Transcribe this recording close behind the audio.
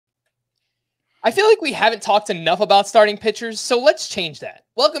I feel like we haven't talked enough about starting pitchers, so let's change that.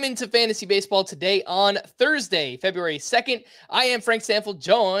 Welcome into Fantasy Baseball today on Thursday, February 2nd. I am Frank Stampfl,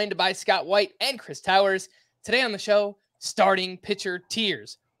 joined by Scott White and Chris Towers. Today on the show, starting pitcher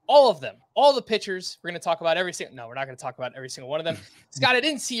tiers. All of them, all the pitchers. We're going to talk about every single... No, we're not going to talk about every single one of them. Scott, I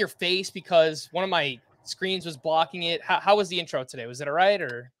didn't see your face because one of my screens was blocking it. How was the intro today? Was it all right,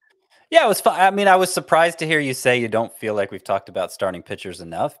 or... Yeah, it was fun. I mean, I was surprised to hear you say you don't feel like we've talked about starting pitchers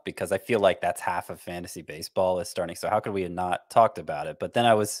enough, because I feel like that's half of fantasy baseball is starting. So how could we have not talked about it? But then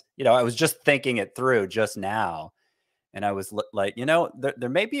I was just thinking it through just now, and I was like, there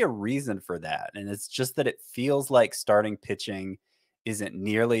may be a reason for that. And it's just that it feels like starting pitching isn't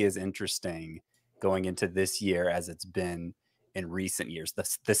nearly as interesting going into this year as it's been in recent years.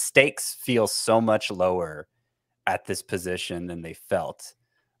 The stakes feel so much lower at this position than they felt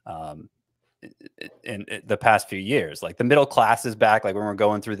in the past few years. Like, the middle class is back. Like, when we're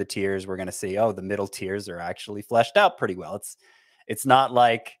going through the tiers, we're going to see, oh, the middle tiers are actually fleshed out pretty well. It's not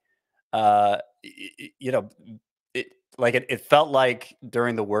like, it felt like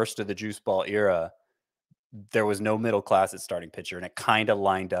during the worst of the juice ball era, there was no middle class at starting pitcher, and it kind of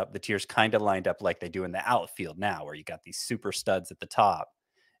lined up. The tiers kind of lined up like they do in the outfield now, where you got these super studs at the top,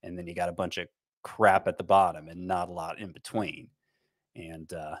 and then you got a bunch of crap at the bottom and not a lot in between.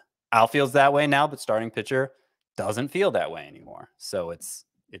 And outfield's that way now, but starting pitcher doesn't feel that way anymore. So it's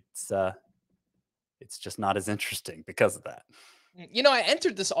just not as interesting because of that. I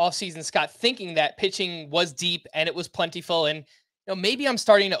entered this offseason, Scott, thinking that pitching was deep and it was plentiful. And maybe I'm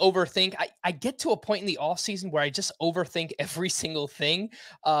starting to overthink. I get to a point in the offseason where I just overthink every single thing.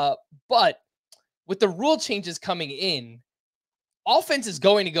 But with the rule changes coming in, offense is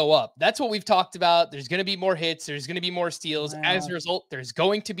going to go up. That's what we've talked about. There's going to be more hits. There's going to be more steals. Wow. As a result, there's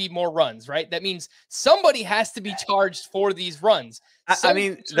going to be more runs, right? That means somebody has to be charged for these runs. I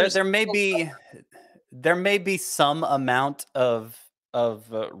mean, there may be some amount of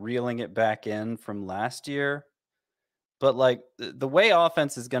reeling it back in from last year, but like the way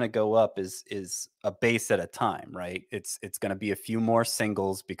offense is going to go up is a base at a time, right? It's going to be a few more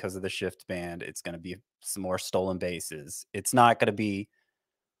singles because of the shift band. It's going to be some more stolen bases. It's not going to be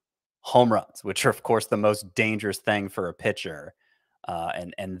home runs, which are of course the most dangerous thing for a pitcher.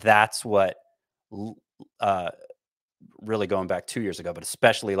 And that's what, really going back 2 years ago, but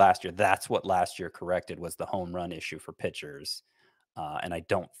especially last year, that's what last year corrected, was the home run issue for pitchers. And I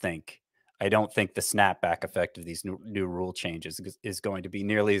don't think the snapback effect of these new rule changes is going to be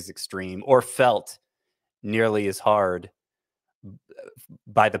nearly as extreme or felt nearly as hard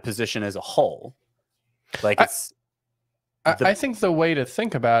by the position as a whole. Like, I think the way to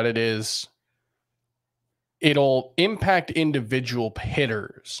think about it is it'll impact individual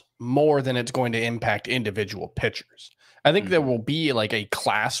hitters more than it's going to impact individual pitchers. I think there will be like a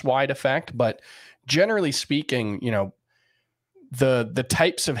class-wide effect, but generally speaking, the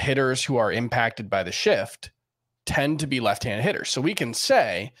types of hitters who are impacted by the shift tend to be left-handed hitters. So we can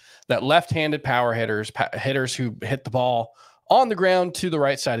say that left-handed power hitters, hitters who hit the ball on the ground to the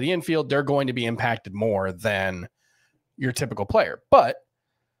right side of the infield, they're going to be impacted more than your typical player. But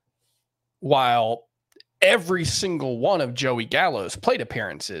while every single one of Joey Gallo's plate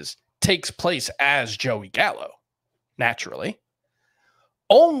appearances takes place as Joey Gallo, naturally,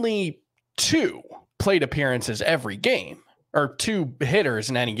 only 2 plate appearances every game, or 2 hitters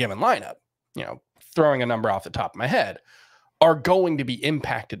in any given lineup, throwing a number off the top of my head, are going to be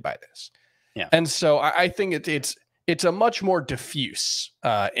impacted by this. Yeah. And so I think it's a much more diffuse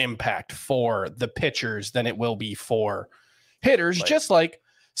impact for the pitchers than it will be for hitters, just like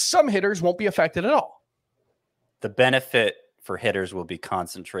some hitters won't be affected at all. The benefit for hitters will be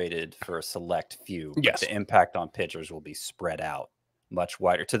concentrated for a select few. Yes. But the impact on pitchers will be spread out much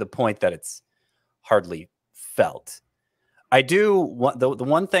wider, to the point that it's hardly felt. I do the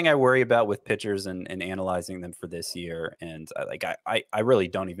one thing I worry about with pitchers and analyzing them for this year, and I really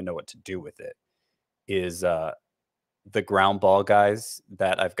don't even know what to do with it, is the ground ball guys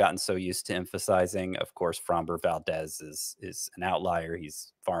that I've gotten so used to emphasizing. Of course, Framber Valdez is an outlier.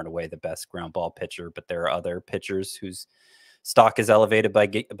 He's far and away the best ground ball pitcher, but there are other pitchers whose stock is elevated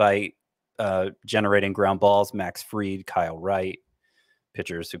by generating ground balls. Max Fried, Kyle Wright,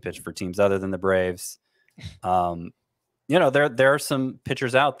 pitchers who pitch for teams other than the Braves. There are some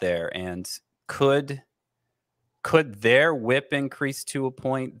pitchers out there, and could their whip increase to a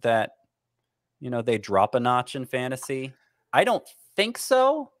point that they drop a notch in fantasy? I don't think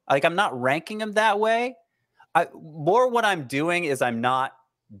so. Like, I'm not ranking them that way. What I'm doing is I'm not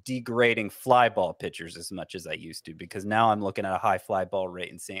degrading fly ball pitchers as much as I used to, because now I'm looking at a high fly ball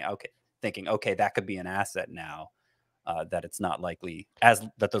rate and thinking, okay, that could be an asset now. that it's not likely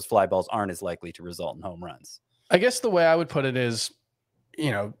that those fly balls aren't as likely to result in home runs. I guess the way I would put it is,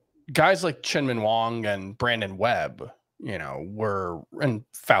 guys like Chin-Min Wong and Brandon Webb, and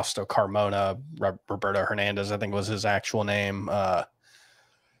Fausto Carmona, Roberto Hernandez, I think was his actual name.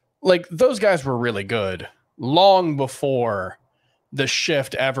 Like those guys were really good long before the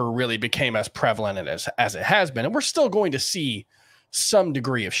shift ever really became as prevalent as it has been. And we're still going to see some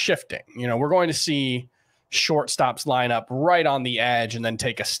degree of shifting. We're going to see shortstops line up right on the edge and then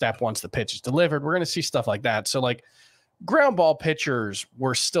take a step once the pitch is delivered. We're going to see stuff like that. So like ground ball pitchers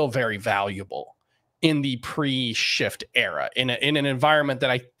were still very valuable in the pre-shift era in an environment that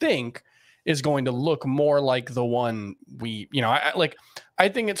I think is going to look more like the one I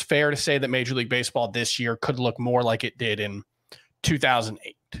think it's fair to say that Major League Baseball this year could look more like it did in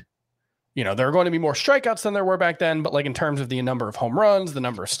 2008. There are going to be more strikeouts than there were back then, but like in terms of the number of home runs, the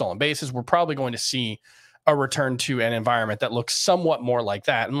number of stolen bases, we're probably going to see a return to an environment that looks somewhat more like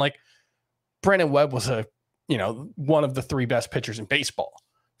that. And like Brandon Webb was one of the 3 best pitchers in baseball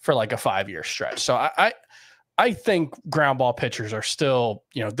for like a 5-year stretch. So I think ground ball pitchers are still,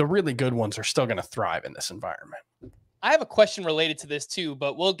 the really good ones are still going to thrive in this environment. I have a question related to this too,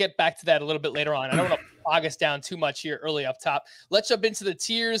 but we'll get back to that a little bit later on. I don't want to bog us down too much here early up top. Let's jump into the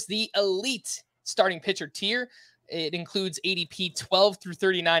tiers. The elite starting pitcher tier. It includes ADP 12 through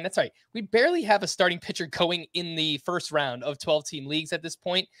 39. That's right. We barely have a starting pitcher going in the first round of 12-team leagues at this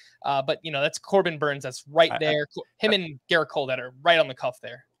point. But, that's Corbin Burns. That's right there. Him and Garrett Cole that are right on the cuff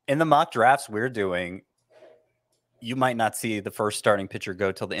there. In the mock drafts we're doing, you might not see the first starting pitcher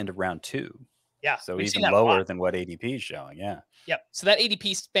go till the end of round 2. Yeah. So even lower than what ADP is showing. Yeah. Yep. So that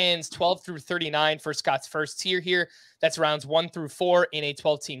ADP spans 12 through 39 for Scott's first tier here. That's rounds 1 through 4 in a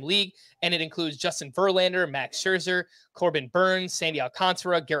 12-team league. And it includes Justin Verlander, Max Scherzer, Corbin Burns, Sandy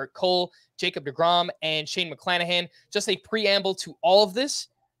Alcantara, Garrett Cole, Jacob deGrom, and Shane McClanahan. Just a preamble to all of this.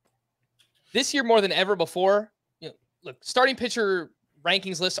 This year, more than ever before, look, starting pitcher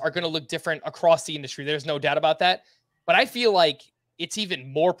rankings lists are going to look different across the industry. There's no doubt about that. But I feel like it's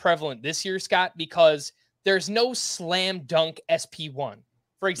even more prevalent this year, Scott, because there's no slam dunk SP1.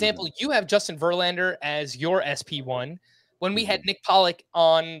 For example, you have Justin Verlander as your SP1. When we had Nick Pollock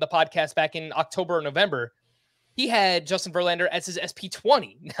on the podcast back in October or November, he had Justin Verlander as his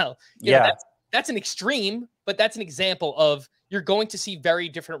SP20. Now, that's an extreme, but that's an example of you're going to see very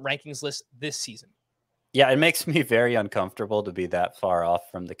different rankings lists this season. Yeah, it makes me very uncomfortable to be that far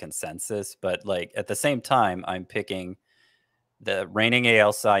off from the consensus. But like at the same time, I'm picking the reigning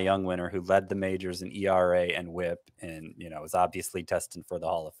AL Cy Young winner who led the majors in ERA and WHIP and, is obviously destined for the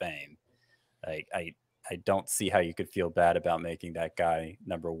Hall of Fame. I don't see how you could feel bad about making that guy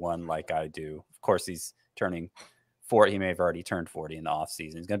number 1 like I do. Of course, he's turning 40. He may have already turned 40 in the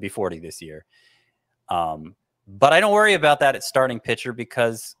offseason. He's going to be 40 this year. But I don't worry about that at starting pitcher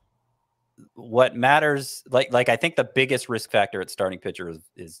because what matters, like I think the biggest risk factor at starting pitcher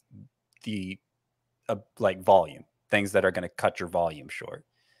is the volume. Things that are going to cut your volume short.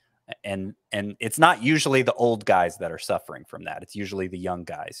 And it's not usually the old guys that are suffering from that. It's usually the young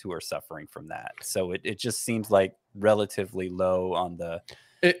guys who are suffering from that. So it just seems like relatively low on the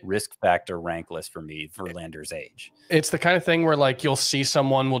risk factor rank list for me for Verlander's age. It's the kind of thing where like you'll see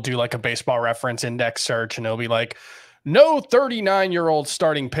someone will do like a Baseball Reference index search and it'll be like, no 39-year-old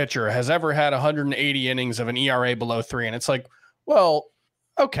starting pitcher has ever had 180 innings of an ERA below 3. And it's like, well,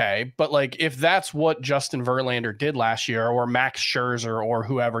 okay, but like if that's what Justin Verlander did last year or Max Scherzer or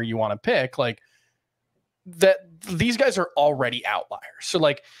whoever you want to pick, like that these guys are already outliers. So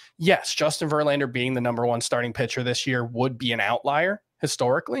like, yes, Justin Verlander being the number 1 starting pitcher this year would be an outlier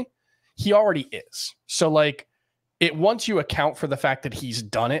historically. He already is. So like once you account for the fact that he's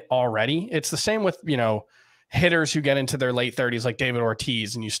done it already, it's the same with, hitters who get into their late 30s like David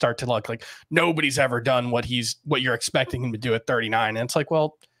Ortiz, and you start to look like nobody's ever done what you're expecting him to do at 39. And it's like,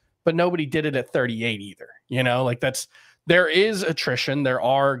 well, but nobody did it at 38 either. There is attrition. There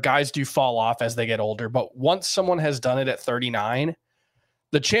are guys do fall off as they get older, but once someone has done it at 39,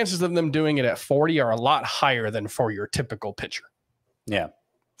 the chances of them doing it at 40 are a lot higher than for your typical pitcher. Yeah.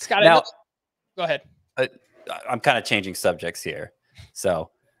 Scott, now, go ahead. I'm kind of changing subjects here.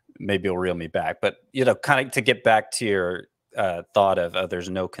 So maybe you'll reel me back, but kind of to get back to your thought of there's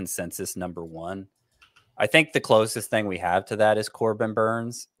no consensus number 1. I think the closest thing we have to that is Corbin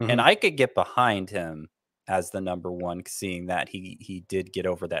Burns, and I could get behind him as the number 1, seeing that he did get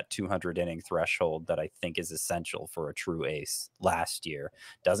over that 200 inning threshold that I think is essential for a true ace last year.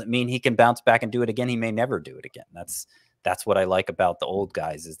 Doesn't mean he can bounce back and do it again. He may never do it again. That's what I like about the old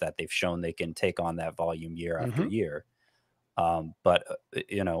guys, is that they've shown they can take on that volume year after year. But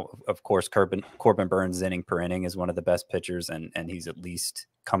of course, Corbin Burns inning per inning is one of the best pitchers, and he's at least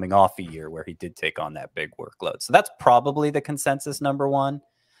coming off a year where he did take on that big workload. So that's probably the consensus number one.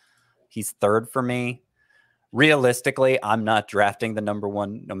 He's third for me. Realistically, I'm not drafting the number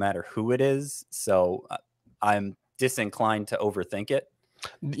one no matter who it is. So I'm disinclined to overthink it.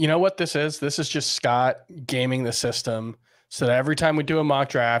 You know what this is? This is just Scott gaming the system so that every time we do a mock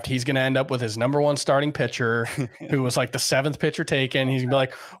draft, he's going to end up with his number one starting pitcher who was like the 7th pitcher taken. He's going to be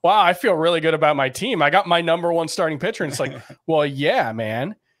like, wow, I feel really good about my team. I got my number one starting pitcher. And it's like, well, yeah,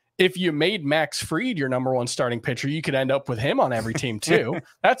 man. If you made Max Fried your number one starting pitcher, you could end up with him on every team too.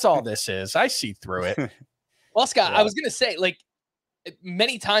 That's all this is. I see through it. Well, Scott, I was going to say, like,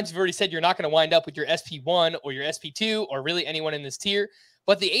 many times you've already said you're not going to wind up with your SP1 or your SP2 or really anyone in this tier.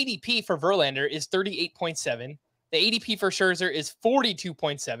 But the ADP for Verlander is 38.7. The ADP for Scherzer is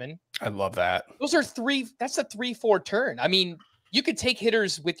 42.7. I love that. Those are that's a 3-4 turn. I mean, you could take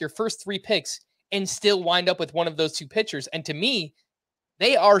hitters with your first 3 picks and still wind up with one of those 2 pitchers. And to me,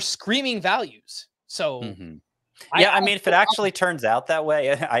 they are screaming values. So, I mean, if it actually turns out that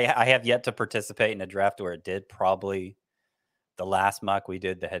way, I have yet to participate in a draft where it did. Probably the last mock we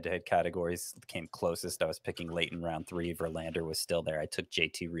did, the head-to-head categories came closest. I was picking late in round 3. Verlander was still there. I took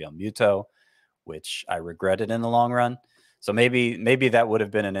JT Realmuto, which I regretted in the long run. So maybe that would have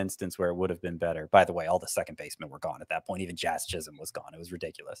been an instance where it would have been better. By the way, all the second basemen were gone at that point. Even Jazz Chisholm was gone. It was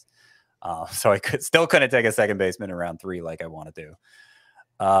ridiculous. So I still couldn't take a second baseman in round 3 like I want to do.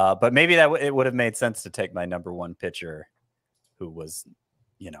 But maybe it would have made sense to take my number one pitcher, who was,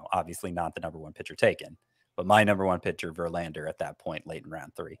 obviously not the number one pitcher taken, but my number one pitcher, Verlander, at that point, late in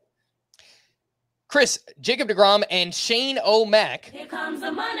round 3. Chris, Jacob deGrom, and Shane O'Mac. Here comes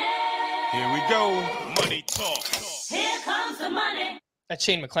the money. Here we go. Money talk. Here comes the money. That's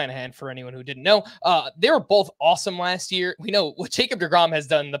Shane McClanahan, for anyone who didn't know. They were both awesome last year. We know what Jacob deGrom has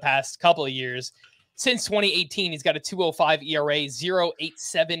done the past couple of years. Since 2018, he's got a 2.05 ERA,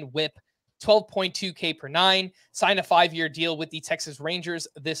 0.87 WHIP, 12.2 K per 9. Signed a 5-year deal with the Texas Rangers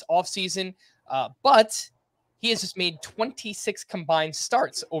this offseason. But he has just made 26 combined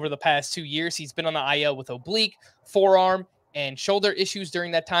starts over the past 2 years. He's been on the IL with oblique, forearm, and shoulder issues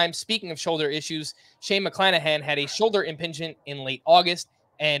during that time. Speaking of shoulder issues, Shane McClanahan had a shoulder impingement in late August,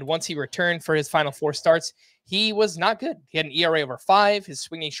 and once he returned for his final 4 starts, he was not good. He had an ERA over 5. His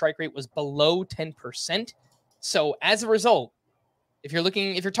swinging strike rate was below 10%. So as a result, if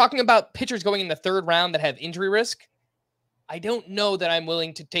you're talking about pitchers going in the 3rd round that have injury risk, I don't know that I'm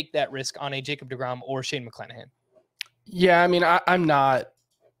willing to take that risk on a Jacob deGrom or Shane McClanahan. Yeah, I mean, I'm not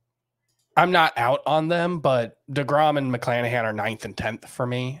out on them, but deGrom and McClanahan are 9th and 10th for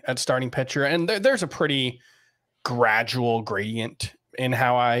me at starting pitcher. And there's a pretty gradual gradient in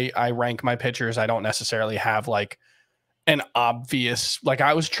how I rank my pitchers. I don't necessarily have like an obvious, like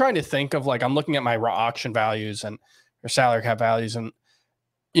I was trying to think of like, I'm looking at my raw auction values and or salary cap values. And,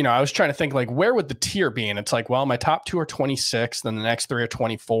 I was trying to think like, where would the tier be? And it's like, well, my top 2 are 26, then the next 3 are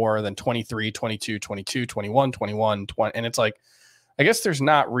 24, then 23, 22, 22, 21, 21, 20. And it's like, I guess there's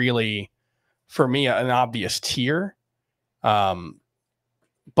not really for me an obvious tier. But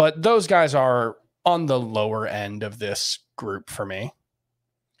those guys are on the lower end of this group for me.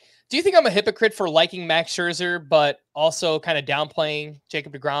 Do you think I'm a hypocrite for liking Max Scherzer, but also kind of downplaying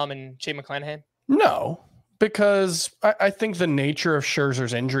Jacob deGrom and Shane McClanahan? No, because I think the nature of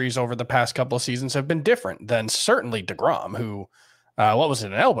Scherzer's injuries over the past couple of seasons have been different than certainly deGrom, who, what was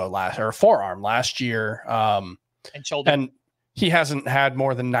it, an elbow or a forearm last year. And shoulder. And he hasn't had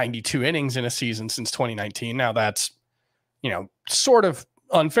more than 92 innings in a season since 2019. Now that's, sort of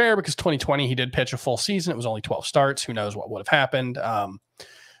unfair because 2020 he did pitch a full season. It was only 12 starts. Who knows what would have happened.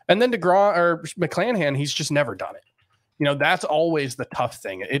 And then deGrom or McClanahan, he's just never done it. That's always the tough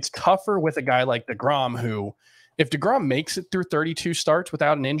thing. It's tougher with a guy like deGrom, who, if deGrom makes it through 32 starts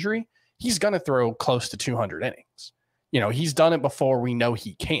without an injury, he's going to throw close to 200 innings. He's done it before. We know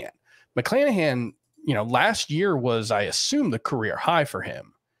he can. McClanahan, last year was, I assume, the career high for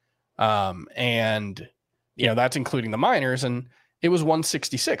him. And, that's including the minors. And it was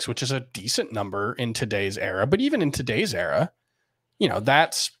 166, which is a decent number in today's era. But even in today's era,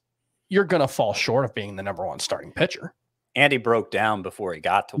 you're going to fall short of being the number one starting pitcher. And he broke down before he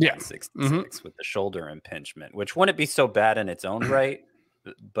got to 166 with the shoulder impingement, which wouldn't be so bad in its own right.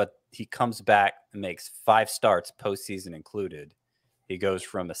 But he comes back and makes 5 starts, postseason included. He goes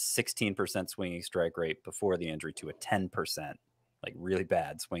from a 16% swinging strike rate before the injury to a 10%, like really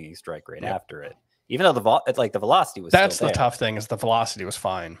bad swinging strike rate after it. Even though the velocity was that's still the there. Tough thing is the velocity was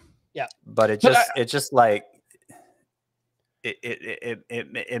fine. Yeah, but it's just like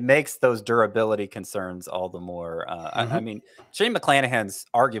it makes those durability concerns all the more. I mean, Shane McClanahan's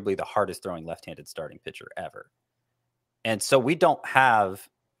arguably the hardest throwing left-handed starting pitcher ever, and so we don't have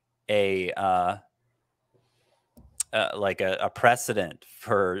a like a precedent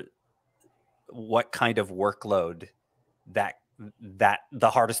for what kind of workload that the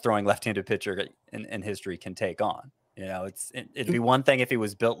hardest throwing left-handed pitcher in history can take on. You know, it'd be one thing if he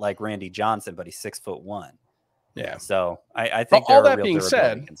was built like Randy Johnson, but he's 6'1". Yeah. So I think all there are that real being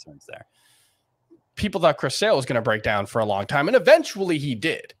durability said, concerns there. People thought Chris Sale was going to break down for a long time, and eventually he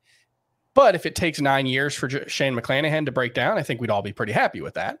did. But if it takes 9 years for Shane McClanahan to break down, I think we'd all be pretty happy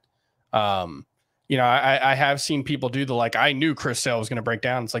with that. You know, I have seen people do the like, I knew Chris Sale was going to break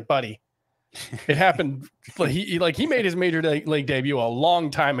down. It's like, buddy, it happened. He made his major league debut a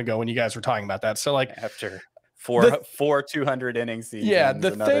long time ago when you guys were talking about that. So like after four 200 inning seasons, yeah,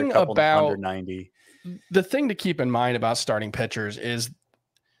 the thing about 190. The thing to keep in mind about starting pitchers is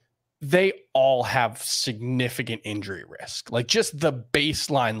they all have significant injury risk. Like just the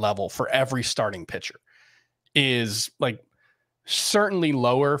baseline level for every starting pitcher is like certainly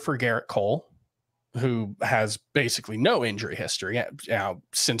lower for Garrett Cole, who has basically no injury history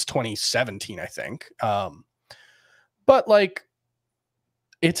since 2017, I think. But like,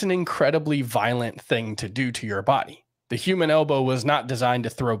 it's an incredibly violent thing to do to your body. The human elbow was not designed to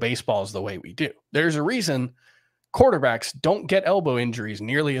throw baseballs the way we do. There's a reason quarterbacks don't get elbow injuries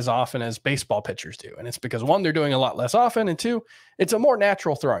nearly as often as baseball pitchers do. And it's because one, they're doing a lot less often. And two, it's a more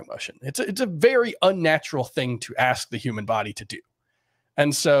natural throwing motion. It's a very unnatural thing to ask the human body to do.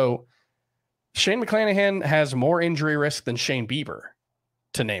 And so Shane McClanahan has more injury risk than Shane Bieber,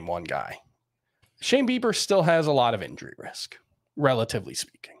 to name one guy. Shane Bieber still has a lot of injury risk, relatively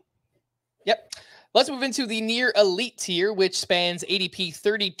speaking. Yep. Let's move into the near elite tier, which spans ADP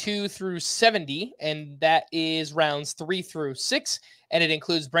 32 through 70, and that is rounds 3 through 6. And it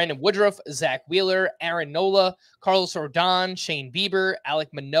includes Brandon Woodruff, Zach Wheeler, Aaron Nola, Carlos Rodon, Shane Bieber, Alek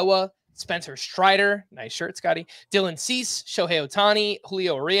Manoah, Spencer Strider, nice shirt, Scotty, Dylan Cease, Shohei Ohtani,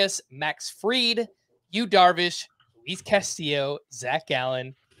 Julio Urias, Max Fried, Yu Darvish, Luis Castillo, Zach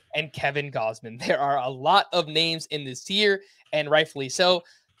Gallen, and Kevin Gausman. There are a lot of names in this tier, and rightfully so.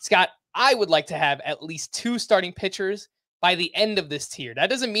 Scott, I would like to have at least 2 starting pitchers by the end of this tier. That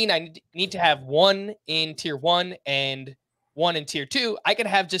doesn't mean I need to have 1 in tier 1 and 1 in tier 2. I could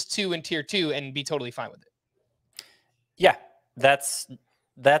have just 2 in tier 2 and be totally fine with it. Yeah, that's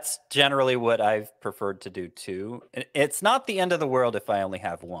generally what I've preferred to do too. It's not the end of the world if I only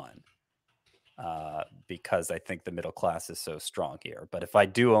have 1, because I think the middle class is so strong here. But if I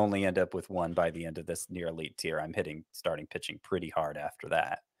do only end up with 1 by the end of this near elite tier, I'm hitting starting pitching pretty hard after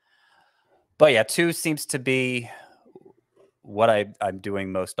that. But yeah, 2 seems to be what I'm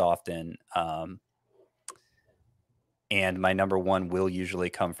doing most often. And my number 1 will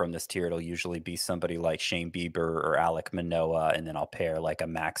usually come from this tier. It'll usually be somebody like Shane Bieber or Alek Manoah, and then I'll pair like a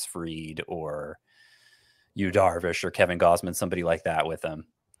Max Fried or Yu Darvish or Kevin Gausman, somebody like that with them.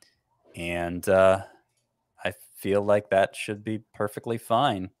 And I feel like that should be perfectly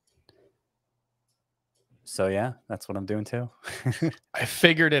fine. So yeah, that's what I'm doing too. I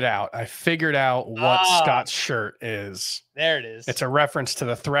figured it out. I figured out what Scott's shirt is. There it is. It's a reference to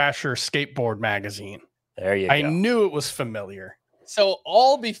the Thrasher skateboard magazine. There you go. I knew it was familiar. So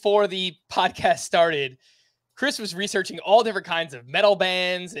all before the podcast started, Chris was researching all different kinds of metal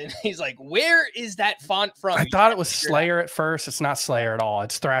bands, and he's like, where is that font from? I thought it was Slayer at first. It's not Slayer at all.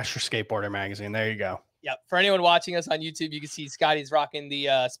 It's Thrasher Skateboarder Magazine. There you go. Yep. For anyone watching us on YouTube, you can see Scotty's rocking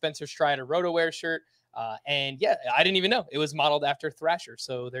the Spencer Strider RotoWear shirt. And yeah, I didn't even know it was modeled after Thrasher.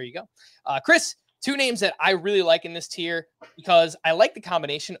 So there you go. Chris, 2 names that I really like in this tier because I like the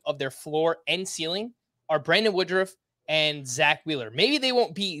combination of their floor and ceiling are Brandon Woodruff and Zach Wheeler. Maybe they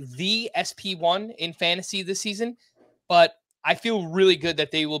won't be the SP1 in fantasy this season, but I feel really good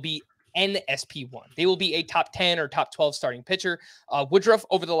that they will be an SP1. They will be a top 10 or top 12 starting pitcher. Woodruff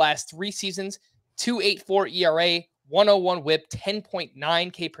over the last 3 seasons, 2.84 ERA, 101 whip,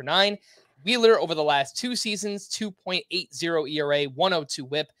 10.9 K per 9. Wheeler over the last 2 seasons, 2.80 ERA, 102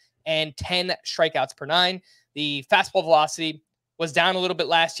 whip, and 10 strikeouts per 9. The fastball velocity was down a little bit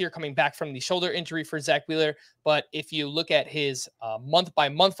last year, coming back from the shoulder injury for Zach Wheeler. But if you look at his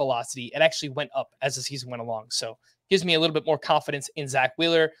month-by-month velocity, it actually went up as the season went along. So gives me a little bit more confidence in Zach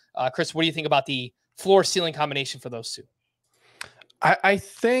Wheeler. Chris, what do you think about the floor-ceiling combination for those 2? I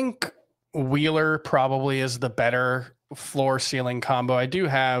think Wheeler probably is the better floor-ceiling combo. I do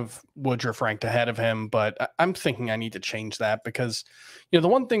have Woodruff ranked ahead of him, but I'm thinking I need to change that because, the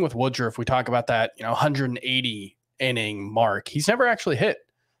one thing with Woodruff, we talk about that, 180 inning mark. He's never actually hit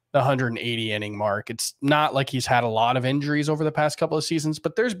the 180 inning mark. It's not like he's had a lot of injuries over the past couple of seasons,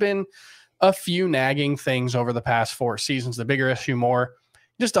 but there's been a few nagging things over the past 4 seasons. The bigger issue more,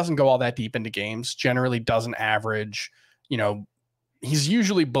 he just doesn't go all that deep into games, generally doesn't average, he's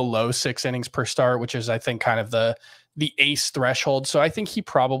usually below 6 innings per start, which is, I think, kind of the ace threshold. So I think he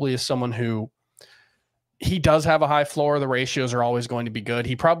probably is someone who, he does have a high floor. The ratios are always going to be good.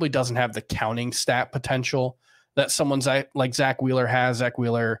 He probably doesn't have the counting stat potential that someone like Zach Wheeler has. Zach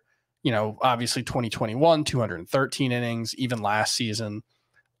Wheeler, obviously 2021, 213 innings, even last season.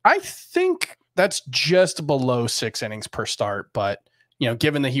 I think that's just below 6 innings per start. But,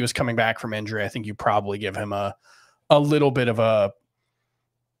 given that he was coming back from injury, I think you probably give him a little bit of a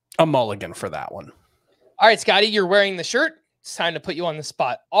mulligan for that one. All right, Scotty, you're wearing the shirt. It's time to put you on the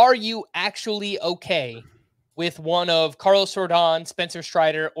spot. Are you actually okay with one of Carlos Rodon, Spencer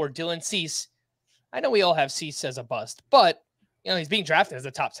Strider, or Dylan Cease? I know we all have Cease as a bust, but he's being drafted as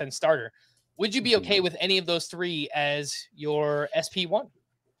a top 10 starter. Would you be okay with any of those 3 as your SP1?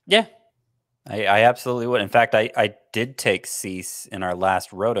 Yeah, I absolutely would. In fact, I did take Cease in our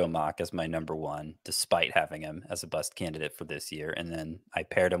last Roto mock as my number 1, despite having him as a bust candidate for this year. And then I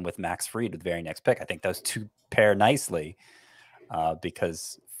paired him with Max Fried with the very next pick. I think those 2 pair nicely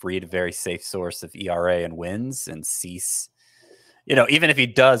because Fried, a very safe source of ERA and wins, and Cease, even if he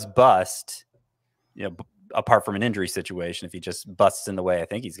does bust, apart from an injury situation, if he just busts in the way I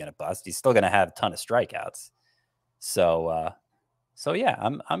think he's going to bust, he's still going to have a ton of strikeouts. So yeah,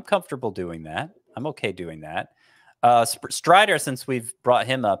 I'm comfortable doing that. I'm okay doing that. Strider, since we've brought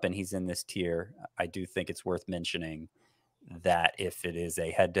him up and he's in this tier, I do think it's worth mentioning that if it is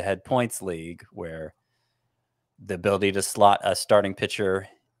a head-to-head points league where the ability to slot a starting pitcher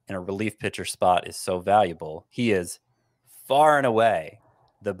in a relief pitcher spot is so valuable, he is far and away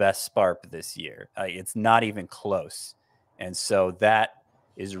the best SPARP this year. It's not even close. And so that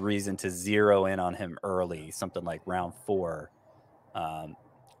is reason to zero in on him early, something like round 4.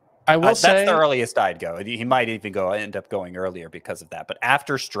 I will say that's the earliest I'd go. He might even end up going earlier because of that. But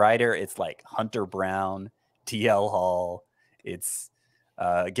after Strider, it's like Hunter Brown, TL Hall, it's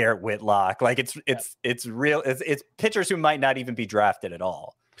Garrett Whitlock. Like it's pitchers who might not even be drafted at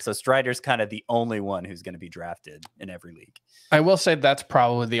all. So Strider's kind of the only one who's going to be drafted in every league. I will say that's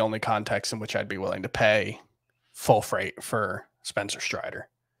probably the only context in which I'd be willing to pay full freight for Spencer Strider.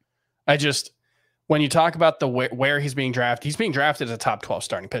 When you talk about where he's being drafted as a top 12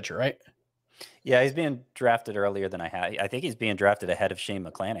 starting pitcher, right? Yeah, he's being drafted earlier than I had. I think he's being drafted ahead of Shane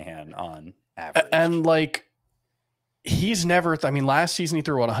McClanahan on average. And he's never, last season he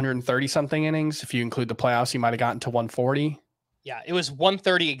threw 130 something innings. If you include the playoffs, he might've gotten to 140. Yeah, it was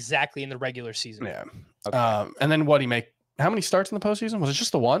 130 exactly in the regular season. Yeah. Okay. And then how many starts in the postseason? Was it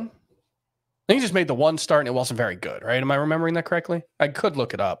just the 1? I think he just made the 1 start and it wasn't very good, right? Am I remembering that correctly? I could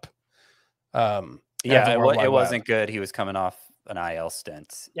look it up. Yeah, it wasn't good. He was coming off an IL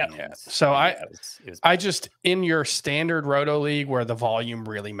stint. Yeah. So I just, in your standard Roto league where the volume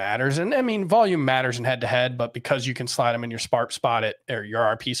really matters, and volume matters in head to head, but because you can slide him in your SPARP spot or your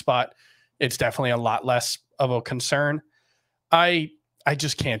RP spot, it's definitely a lot less of a concern. I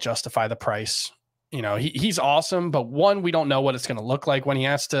just can't justify the price. He's awesome, but one, we don't know what it's going to look like when he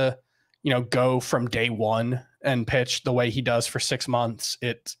has to, go from day 1 and pitch the way he does for 6 months.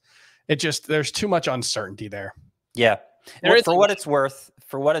 There's too much uncertainty there. Yeah. For what it's worth,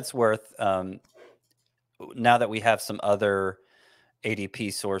 now that we have some other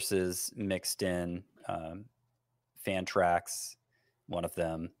ADP sources mixed in, Fantrax, one of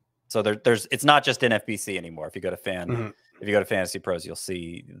them. So it's not just NFBC anymore. If you go to if you go to Fantasy Pros, you'll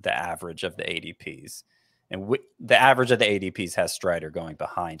see the average of the ADPs. And the average of the ADPs has Strider going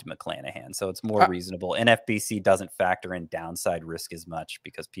behind McClanahan. So it's more reasonable. NFBC doesn't factor in downside risk as much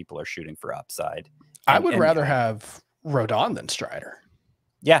because people are shooting for upside. I would rather have Rodon than Strider.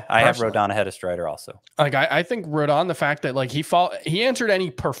 Yeah, I have Rodon ahead of Strider also. I think Rodon, the fact that he answered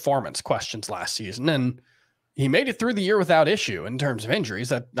any performance questions last season and he made it through the year without issue in terms of injuries.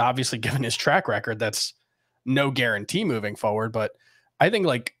 That obviously, given his track record, that's no guarantee moving forward. But I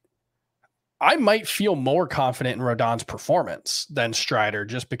think I might feel more confident in Rodon's performance than Strider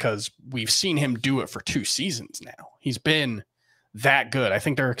just because we've seen him do it for 2 seasons now. He's been that good. I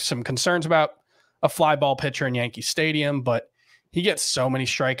think there are some concerns about a fly ball pitcher in Yankee Stadium, but he gets so many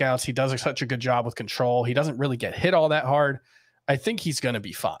strikeouts. He does such a good job with control. He doesn't really get hit all that hard. I think he's going to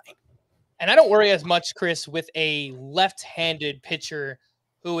be fine. And I don't worry as much, Chris, with a left-handed pitcher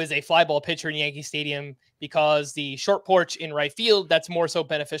who is a fly ball pitcher in Yankee Stadium because the short porch in right field, that's more so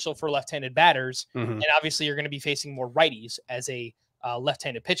beneficial for left-handed batters. Mm-hmm. And obviously you're going to be facing more righties as a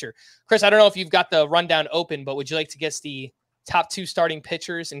left-handed pitcher. Chris, I don't know if you've got the rundown open, but would you like to guess the top 2 starting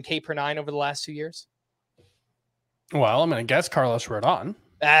pitchers in K per 9 over the last 2 years? Well, I'm going to guess Carlos Rodon.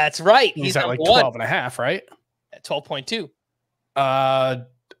 That's right. He's at like number 12 and a half, right? at 12.2.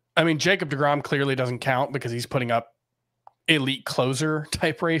 I mean, Jacob deGrom clearly doesn't count because he's putting up elite closer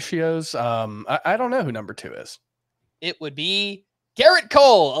type ratios. I don't know who number 2 is. It would be Garrett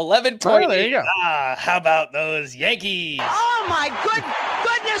Cole, 11.8. Oh, there you go. How about those Yankees? Oh my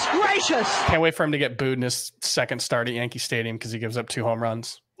goodness gracious! Can't wait for him to get booed in his second start at Yankee Stadium because he gives up 2 home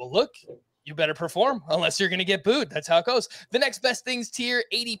runs. Well, look, you better perform unless you're going to get booed. That's how it goes. The next best things tier,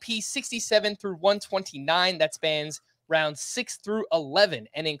 ADP 67 through 129. That spans rounds 6 through 11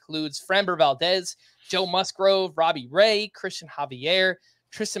 and includes Framber Valdez, Joe Musgrove, Robbie Ray, Christian Javier,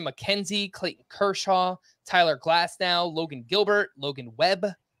 Tristan McKenzie, Clayton Kershaw, Tyler Glasnow, Logan Gilbert, Logan Webb,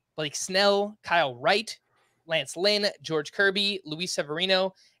 Blake Snell, Kyle Wright, Lance Lynn, George Kirby, Luis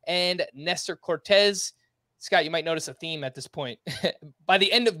Severino, and Nestor Cortez. Scott, you might notice a theme at this point. By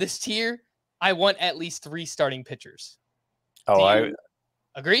the end of this tier, I want at least 3 starting pitchers. Oh, I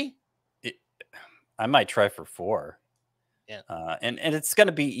agree. I might try for 4. Yeah. And it's going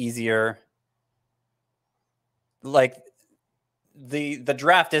to be easier. Like the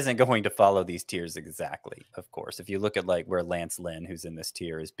draft isn't going to follow these tiers exactly. Of course, if you look at like where Lance Lynn, who's in this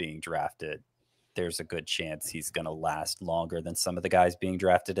tier, is being drafted, there's a good chance he's going to last longer than some of the guys being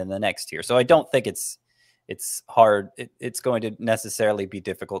drafted in the next tier. So I don't think it's hard. It's going to necessarily be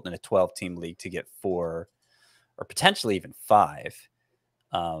difficult in a 12-team league to get 4 or potentially even 5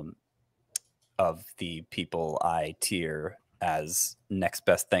 of the people I tier as next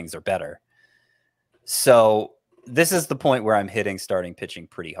best things or better. So this is the point where I'm hitting starting pitching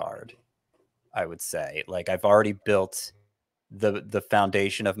pretty hard, I would say. Like, I've already built the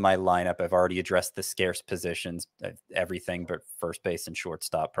foundation of my lineup. I've already addressed the scarce positions, everything but first base and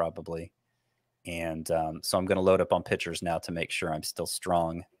shortstop probably. And so I'm going to load up on pitchers now to make sure I'm still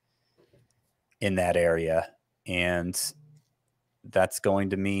strong in that area. And that's going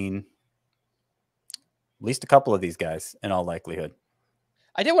to mean at least a couple of these guys in all likelihood.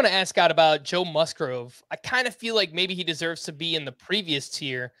 I did want to ask Scott about Joe Musgrove. I kind of feel like maybe he deserves to be in the previous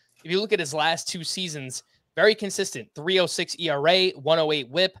tier. If you look at his last 2 seasons, very consistent, 3.06 ERA, 108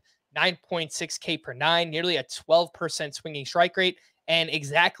 whip, 9.6 K per 9, nearly a 12% swinging strike rate, and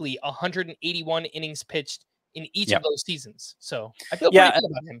exactly 181 innings pitched in each of those seasons. So I feel pretty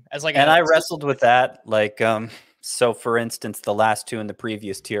good about him as like. And I wrestled with that. Like, so for instance, the last 2 in the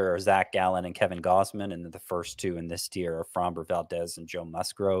previous tier are Zach Gallen and Kevin Gausman, and the first 2 in this tier are Framber Valdez and Joe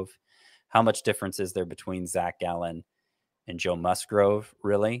Musgrove. How much difference is there between Zach Gallen and Joe Musgrove,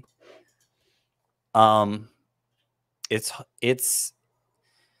 really? It's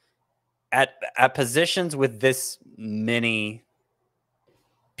at positions with this many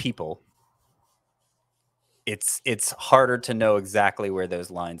people, it's harder to know exactly where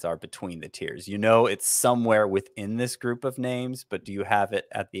those lines are between the tiers. You know, it's somewhere within this group of names, but do you have it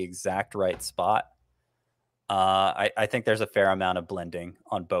at the exact right spot? I think there's a fair amount of blending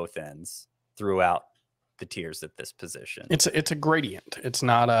on both ends throughout the tiers at this position. It's a gradient. It's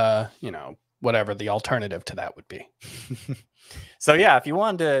not a, whatever the alternative to that would be. So yeah, if you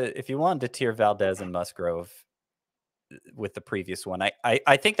wanted to tier Valdez and Musgrove with the previous one,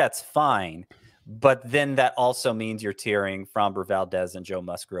 I think that's fine. But then that also means you're tiering Framber Valdez and Joe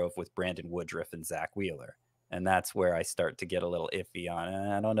Musgrove with Brandon Woodruff and Zach Wheeler. And that's where I start to get a little iffy on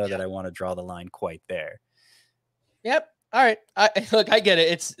it. I don't know that I want to draw the line quite there. Yep. All right. Look, I get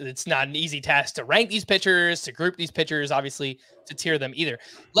it. It's not an easy task to rank these pitchers, to group these pitchers, obviously to tier them either.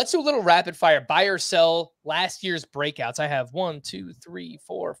 Let's do a little rapid fire buy or sell last year's breakouts. I have 1, 2, 3,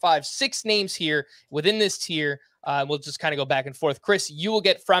 4, 5, 6 names here within this tier. We'll just kind of go back and forth. Chris, you will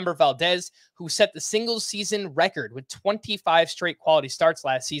get Framber Valdez, who set the single season record with 25 straight quality starts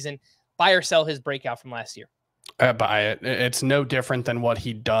last season. Buy or sell his breakout from last year? Buy it. It's no different than what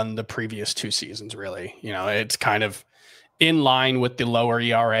he'd done the previous 2 seasons, really. It's kind of in line with the lower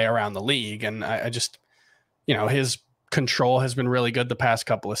ERA around the league. And I just, his control has been really good the past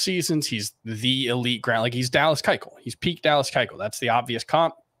couple of seasons. He's the elite ground. Like, he's Dallas Keuchel. He's peak Dallas Keuchel. That's the obvious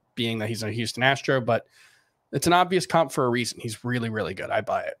comp, being that he's a Houston Astro, but it's an obvious comp for a reason. He's really, really good. I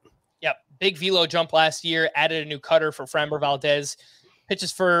buy it. Yep. Big velo jump last year, added a new cutter for Framber Valdez.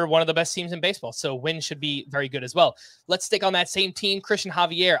 Pitches for one of the best teams in baseball, so win should be very good as well. Let's stick on that same team. Christian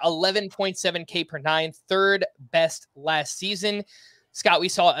Javier, 11.7 K per 9, 3rd best last season. Scott, we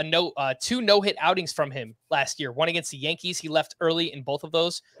saw 2 no-hit outings from him last year. One against the Yankees. He left early in both of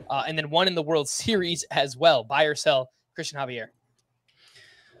those, and then one in the World Series as well. Buy or sell Christian Javier?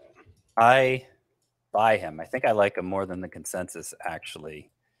 I buy him. I think I like him more than the consensus, actually.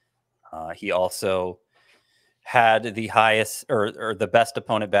 He also had the highest or the best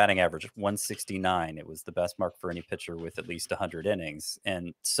opponent batting average, 169. It was the best mark for any pitcher with at least 100 innings.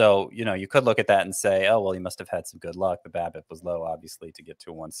 And so, you could look at that and say, oh, well, he must have had some good luck. The BABIP was low, obviously, to get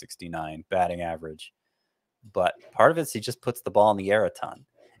to a 169 batting average. But part of it is he just puts the ball in the air a ton.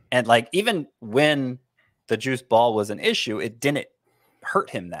 And like, even when the juice ball was an issue, it didn't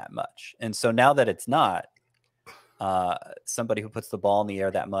hurt him that much. And so now that it's not, somebody who puts the ball in the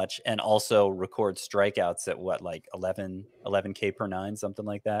air that much and also records strikeouts at what, like 11K per nine, something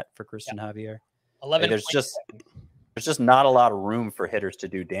like that for Christian Javier. 11. There's just not a lot of room for hitters to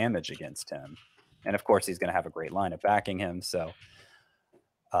do damage against him. And of course he's going to have a great lineup backing him. So,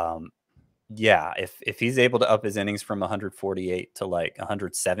 yeah, if he's able to up his innings from 148 to like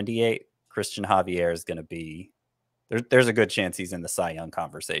 178, Christian Javier is going to be, there's a good chance he's in the Cy Young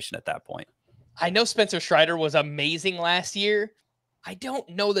conversation at that point. I know Spencer Strider was amazing last year. I don't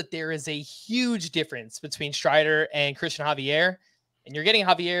know that there is a huge difference between Strider and Christian Javier. And you're getting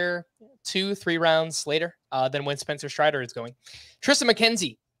Javier 2-3 rounds later than when Spencer Strider is going. Tristan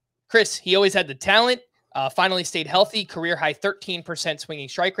McKenzie. Chris, he always had the talent. Finally stayed healthy. Career high 13% swinging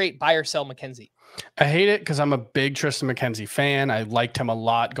strike rate. Buy or sell McKenzie? I hate it because I'm a big Tristan McKenzie fan. I liked him a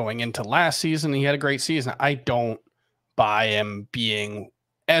lot going into last season. He had a great season. I don't buy him being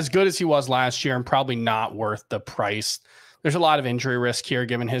as good as he was last year and probably not worth the price. There's a lot of injury risk here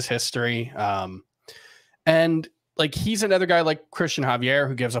given his history. And like, he's another guy like Christian Javier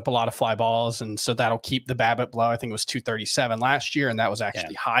who gives up a lot of fly balls. And so that'll keep the BABIP low. I think it was 237 last year. And that was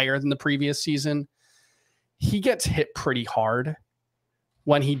actually higher than the previous season. He gets hit pretty hard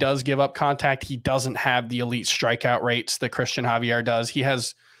when he does give up contact. He doesn't have the elite strikeout rates that Christian Javier does. He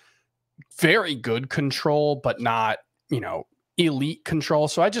has very good control, but not, elite control.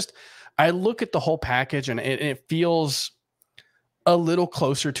 So I look at the whole package and it feels a little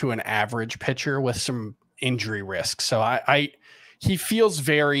closer to an average pitcher with some injury risk. So he feels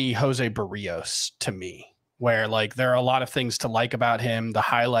very Jose Barrios to me, where like there are a lot of things to like about him. The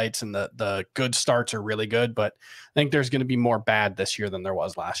highlights and the good starts are really good, but I think there's going to be more bad this year than there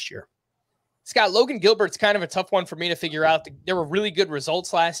was last year. Scott, Logan Gilbert's kind of a tough one for me to figure out. There were really good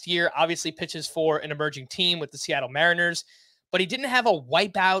results last year. Obviously pitches for an emerging team with the Seattle Mariners, but he didn't have a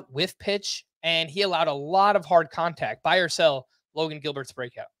wipeout whiff pitch, and he allowed a lot of hard contact. Buy or sell Logan Gilbert's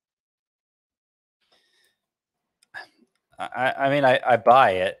breakout? I mean, I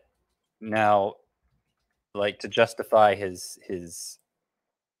buy it. Now, like, to justify his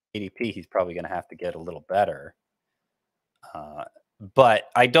ADP, he's probably going to have to get a little better. But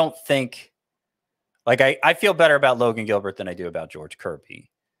I don't think, like, I feel better about Logan Gilbert than I do about George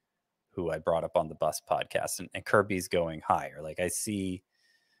Kirby, who I brought up on the Bus podcast, and Kirby's going higher. Like, I see,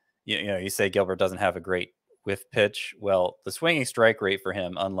 you say Gilbert doesn't have a great whiff pitch. Well, the swinging strike rate for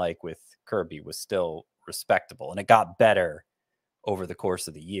him, unlike with Kirby, was still respectable, and it got better over the course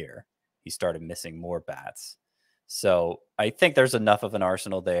of the year. He started missing more bats. So I think there's enough of an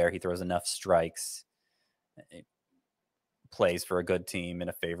arsenal there. He throws enough strikes, plays for a good team in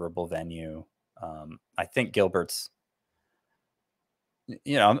a favorable venue. I think Gilbert's,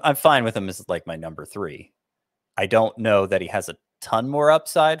 I'm fine with him as like my number 3. I don't know that he has a ton more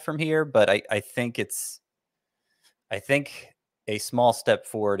upside from here, but I think a small step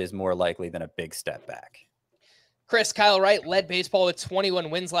forward is more likely than a big step back. Chris, Kyle Wright led baseball with 21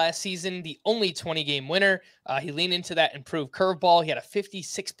 wins last season, the only 20-game winner. He leaned into that improved curveball. He had a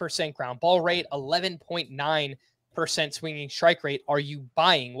 56% ground ball rate, 11.9% swinging strike rate. Are you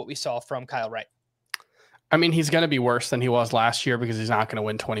buying what we saw from Kyle Wright? I mean, he's going to be worse than he was last year because he's not going to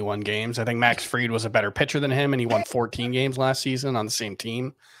win 21 games. I think Max Fried was a better pitcher than him, and he won 14 games last season on the same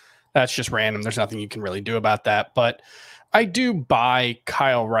team. That's just random. There's nothing you can really do about that. But I do buy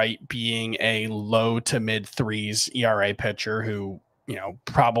Kyle Wright being a low to mid 3s ERA pitcher who,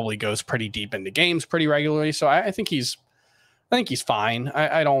 probably goes pretty deep into games pretty regularly. So I think he's fine.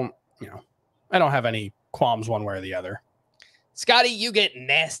 I don't have any qualms one way or the other. Scotty, you get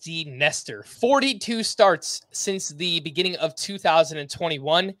Nasty Nestor. 42 starts since the beginning of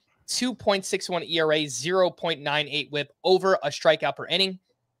 2021, 2.61 ERA, 0.98 whip, over a strikeout per inning.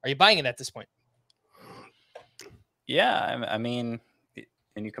 Are you buying it at this point? Yeah, I mean,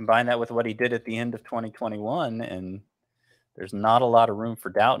 and you combine that with what he did at the end of 2021, and there's not a lot of room for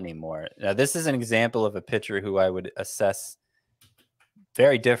doubt anymore. Now, this is an example of a pitcher who I would assess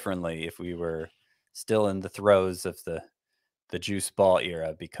very differently if we were still in the throes of the juice ball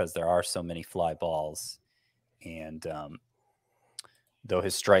era, because there are so many fly balls. And though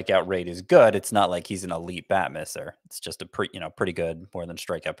his strikeout rate is good, it's not like he's an elite bat misser. It's just a pretty good, more than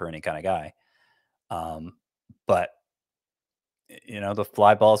strikeout per inning kind of guy. But The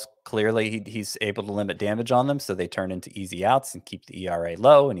fly balls, clearly he's able to limit damage on them, so they turn into easy outs and keep the ERA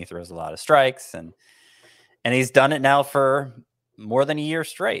low, and he throws a lot of strikes, and he's done it now for more than a year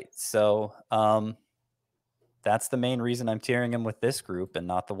straight. So that's the main reason I'm tiering him with this group and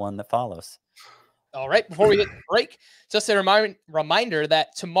not the one that follows. All right, before we hit the break, just a reminder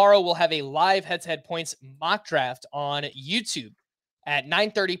that tomorrow we'll have a live head-to-head points mock draft on YouTube at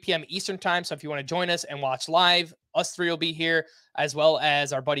 9:30 p.m. Eastern time. So if you want to join us and watch live, us three will be here, as well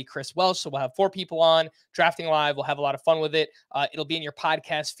as our buddy Chris Welsh. So we'll have 4 people on drafting live. We'll have a lot of fun with it. It'll be in your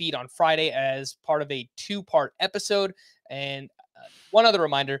podcast feed on Friday as part of a 2-part episode. And one other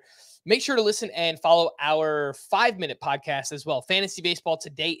reminder, make sure to listen and follow our 5-minute podcast as well. Fantasy Baseball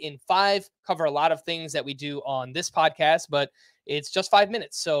Today in 5. Cover a lot of things that we do on this podcast, but it's just 5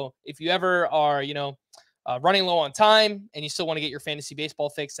 minutes. So if you ever are, running low on time and you still want to get your fantasy baseball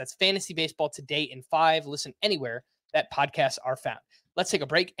fix, that's Fantasy Baseball Today in 5. Listen anywhere that podcasts are found. Let's take a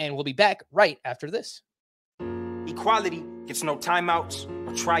break and we'll be back right after this. Equality gets no timeouts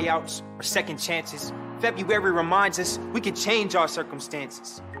or tryouts or second chances. February reminds us we can change our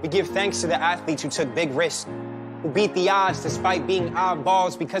circumstances. We give thanks to the athletes who took big risks, who beat the odds despite being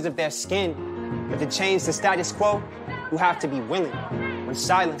oddballs because of their skin. But to change the status quo, you have to be willing when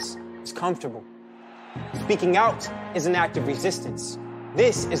silence is comfortable. Speaking out is an act of resistance.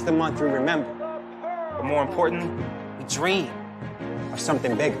 This is the month we remember. But more importantly, we dream of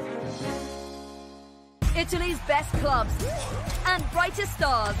something bigger. Italy's best clubs and brightest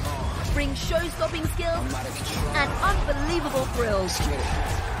stars bring show-stopping skills and unbelievable thrills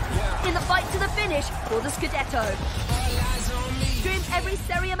in the fight to the finish for the Scudetto. Stream every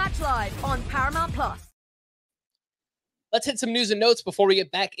Serie A match live on Paramount+. Let's hit some news and notes before we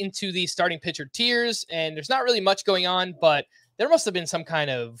get back into the starting pitcher tiers. And there's not really much going on, but there must have been some kind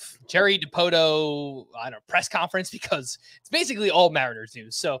of Jerry DiPoto, press conference, because it's basically all Mariners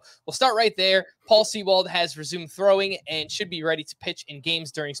news. So we'll start right there. Paul Sewald has resumed throwing and should be ready to pitch in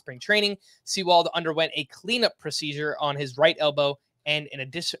games during spring training. Sewald underwent a cleanup procedure on his right elbow and an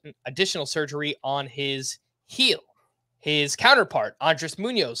additional surgery on his heel. His counterpart, Andres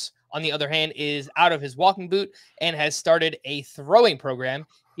Munoz, on the other hand, is out of his walking boot and has started a throwing program.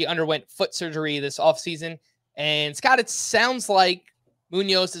 He underwent foot surgery this offseason. And Scott, it sounds like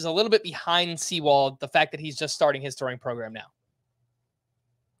Munoz is a little bit behind Sewald, the fact that he's just starting his throwing program now.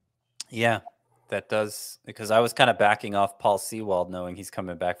 Yeah, that does, because I was kind of backing off Paul Sewald knowing he's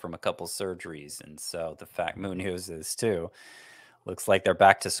coming back from a couple surgeries. And so the fact Munoz is too, looks like they're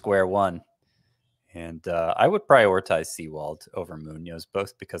back to square one. And I would prioritize Sewald over Munoz,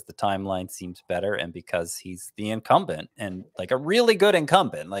 both because the timeline seems better and because he's the incumbent and like a really good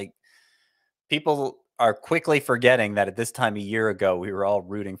incumbent. Like, people are quickly forgetting that at this time a year ago, we were all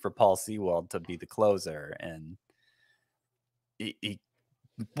rooting for Paul Sewald to be the closer. And he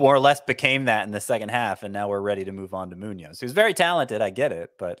more or less became that in the second half. And now we're ready to move on to Munoz, who's very talented. I get it.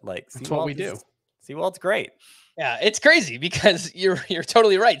 But like, that's what we do. Sewald's great. Yeah, it's crazy because you're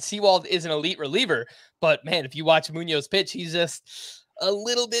totally right. Sewald is an elite reliever, but man, if you watch Munoz pitch, he's just a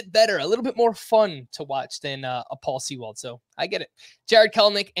little bit better, a little bit more fun to watch than a Paul Sewald. So I get it. Jared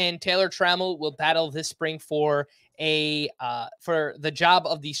Kelenic and Taylor Trammell will battle this spring for the job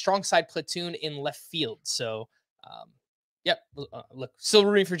of the strong side platoon in left field. So, look, still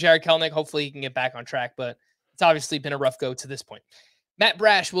rooting for Jared Kelenic. Hopefully he can get back on track, but it's obviously been a rough go to this point. Matt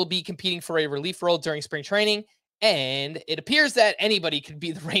Brash will be competing for a relief role during spring training. And it appears that anybody could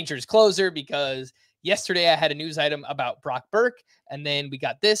be the Rangers closer, because yesterday I had a news item about Brock Burke, and then we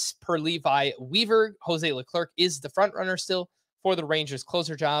got this per Levi Weaver. Jose Leclerc is the front runner still for the Rangers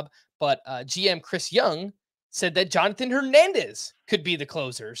closer job, but GM Chris Young said that Jonathan Hernandez could be the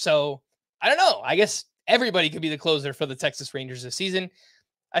closer. So I don't know. I guess everybody could be the closer for the Texas Rangers this season.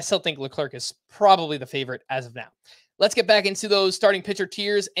 I still think Leclerc is probably the favorite as of now. Let's get back into those starting pitcher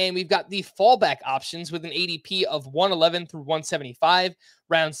tiers, and we've got the fallback options with an ADP of 111 through 175,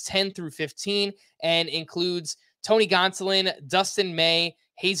 rounds 10 through 15, and includes Tony Gonsolin, Dustin May,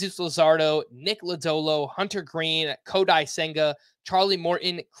 Jesus Luzardo, Nick Lodolo, Hunter Green, Kodai Senga, Charlie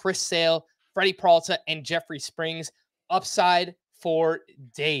Morton, Chris Sale, Freddie Peralta, and Jeffrey Springs. Upside for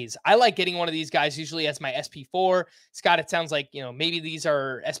days. I like getting one of these guys usually as my SP4. Scott, it sounds like, maybe these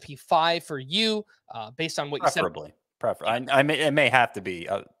are SP5 for you based on what you said. It may have to be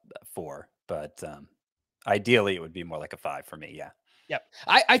a 4, but ideally it would be more like a 5 for me. Yeah. Yep.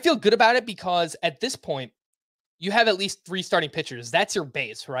 I feel good about it because at this point you have at least 3 starting pitchers. That's your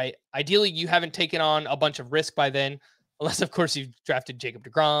base, right? Ideally you haven't taken on a bunch of risk by then, unless of course you've drafted Jacob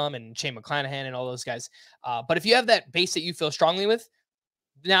deGrom and Shane McClanahan and all those guys. But if you have that base that you feel strongly with,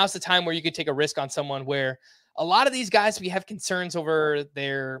 now's the time where you could take a risk on someone where a lot of these guys, we have concerns over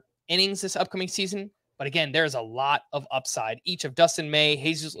their innings this upcoming season. But again, there's a lot of upside. Each of Dustin May,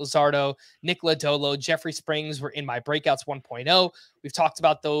 Jesus Luzardo, Nick Lodolo, Jeffrey Springs were in my Breakouts 1.0. We've talked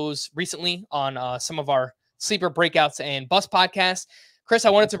about those recently on some of our Sleeper Breakouts and Bust podcasts. Chris, I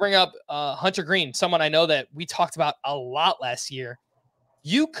wanted to bring up Hunter Green, someone I know that we talked about a lot last year.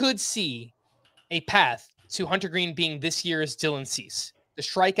 You could see a path to Hunter Green being this year's Dylan Cease. The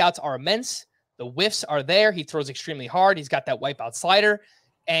strikeouts are immense. The whiffs are there. He throws extremely hard. He's got that wipeout slider.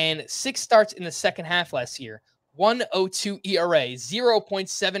 And 6 starts in the second half last year. 1.02 ERA,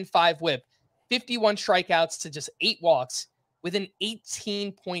 0.75 whip, 51 strikeouts to just 8 walks with an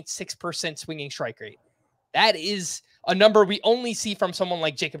 18.6% swinging strike rate. That is a number we only see from someone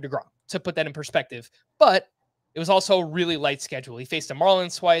like Jacob deGrom, to put that in perspective. But it was also a really light schedule. He faced the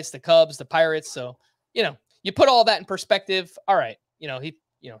Marlins twice, the Cubs, the Pirates. So, you put all that in perspective. All right.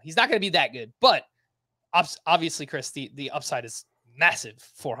 He's not going to be that good. But obviously, Chris, the upside is massive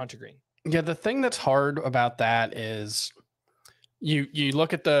for Hunter Green. Yeah, the thing that's hard about that is you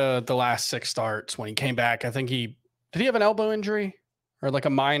look at the last 6 starts when he came back. I think did he have an elbow injury or like a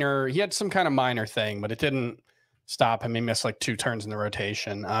minor? He had some kind of minor thing, but it didn't stop him. He missed like 2 turns in the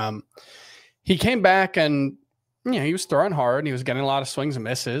rotation. He came back and he was throwing hard. He was getting a lot of swings and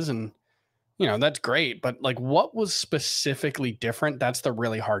misses, and that's great. But like, what was specifically different? That's the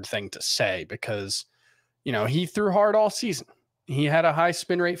really hard thing to say because he threw hard all season. He had a high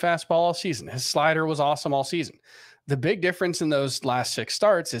spin rate fastball all season. His slider was awesome all season. The big difference in those last 6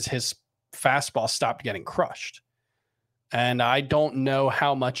 starts is his fastball stopped getting crushed. And I don't know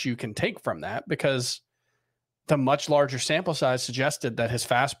how much you can take from that because the much larger sample size suggested that his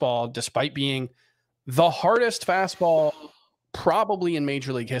fastball, despite being the hardest fastball probably in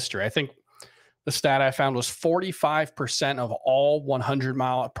Major League history, I think the stat I found was 45% of all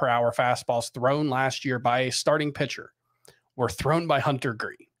 100-mile-per-hour fastballs thrown last year by a starting pitcher were thrown by Hunter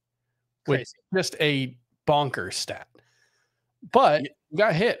Green, which is just a bonkers stat. But he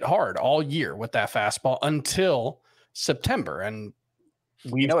got hit hard all year with that fastball until September. And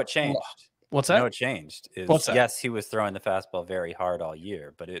it changed. What's that? It changed. What's that? Yes, he was throwing the fastball very hard all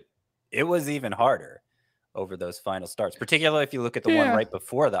year, but it was even harder over those final starts, particularly if you look at the one right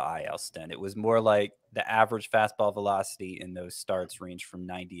before the IL stint. It was more like the average fastball velocity in those starts ranged from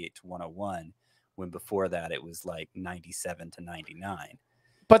 98 to 101. When before that it was like 97 to 99.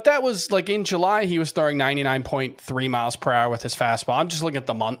 But that was like in July, he was throwing 99.3 miles per hour with his fastball. I'm just looking at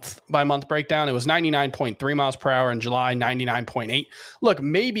the month by month breakdown. It was 99.3 miles per hour in July, 99.8. Look,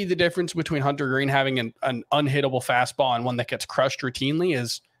 maybe the difference between Hunter Green having an unhittable fastball and one that gets crushed routinely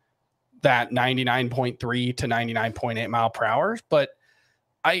is that 99.3 to 99.8 mile per hour. But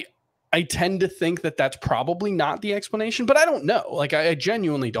I tend to think that that's probably not the explanation, but I don't know. Like I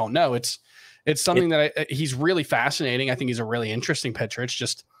genuinely don't know. It's something that he's really fascinating. I think he's a really interesting pitcher. It's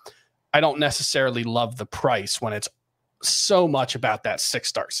just, I don't necessarily love the price when it's so much about that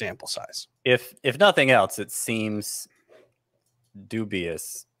 6-start sample size. If nothing else, it seems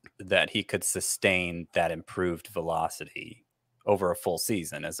dubious that he could sustain that improved velocity over a full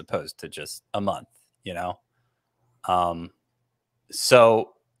season as opposed to just a month,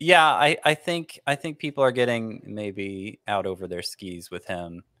 So yeah, I think people are getting maybe out over their skis with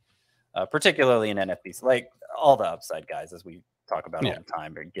him. Particularly in NFBC, like all the upside guys, as we talk about all the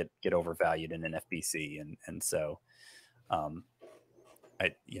time, or get overvalued in NFBC, and so,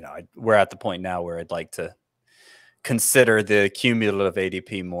 we're at the point now where I'd like to consider the cumulative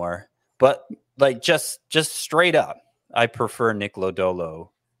ADP more, but like just straight up, I prefer Nick Lodolo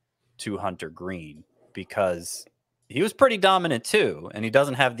to Hunter Green because he was pretty dominant too, and he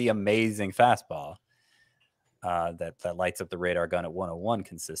doesn't have the amazing fastball. That lights up the radar gun at 101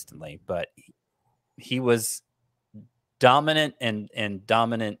 consistently, but he was dominant and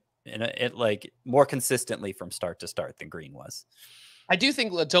dominant in it like more consistently from start to start than Green was. I do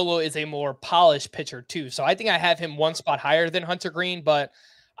think Lodolo is a more polished pitcher too, so I think I have him 1 spot higher than Hunter Green, but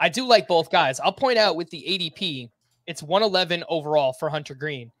I do like both guys. I'll point out with the ADP, it's 111 overall for Hunter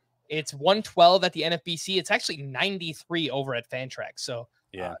Green. It's 112 at the NFBC. It's actually 93 over at Fantrax. So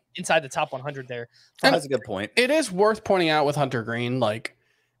yeah, inside the top 100 there. That's a good point. It is worth pointing out with Hunter Green, like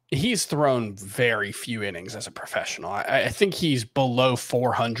he's thrown very few innings as a professional. I think he's below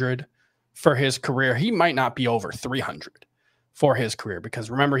 400 for his career. He might not be over 300 for his career because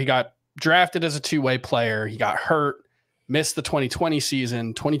remember, he got drafted as a 2-way player. He got hurt, missed the 2020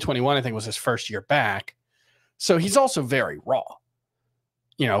 season. 2021, I think, was his first year back. So he's also very raw,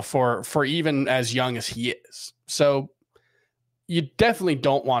 for even as young as he is. So you definitely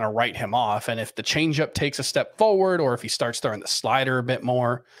don't want to write him off. And if the changeup takes a step forward or if he starts throwing the slider a bit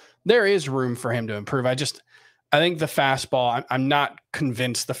more, there is room for him to improve. I think the fastball, I'm not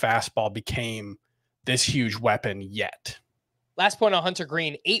convinced the fastball became this huge weapon yet. Last point on Hunter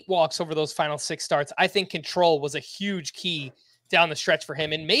Green, 8 walks over those final 6 starts. I think control was a huge key down the stretch for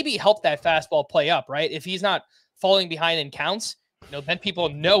him and maybe help that fastball play up, right? If he's not falling behind in counts, then people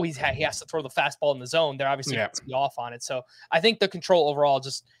know he has to throw the fastball in the zone. They're obviously going to be off on it. So I think the control overall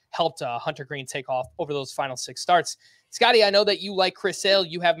just helped Hunter Green take off over those final 6 starts. Scotty, I know that you like Chris Sale.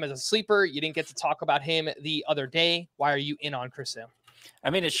 You have him as a sleeper. You didn't get to talk about him the other day. Why are you in on Chris Sale? I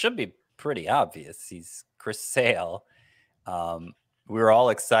mean, it should be pretty obvious. He's Chris Sale. We were all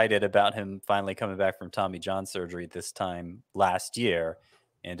excited about him finally coming back from Tommy John surgery this time last year.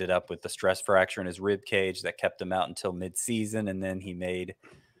 Ended up with the stress fracture in his rib cage that kept him out until midseason, and then he made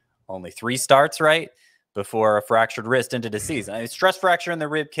only 3 starts, right, before a fractured wrist into the season. I mean, stress fracture in the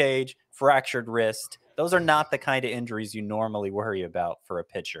rib cage, fractured wrist. Those are not the kind of injuries you normally worry about for a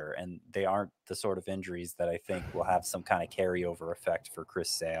pitcher, and they aren't the sort of injuries that I think will have some kind of carryover effect for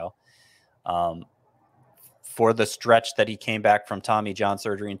Chris Sale. For the stretch that he came back from Tommy John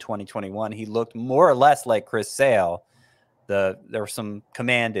surgery in 2021, he looked more or less like Chris Sale. There were some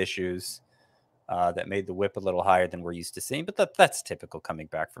command issues that made the whip a little higher than we're used to seeing, but that's typical coming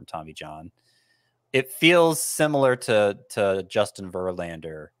back from Tommy John. It feels similar to Justin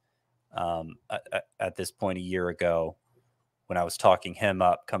Verlander at this point a year ago when I was talking him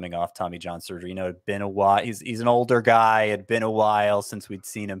up coming off Tommy John surgery. It'd been a while. He's an older guy. It'd been a while since we'd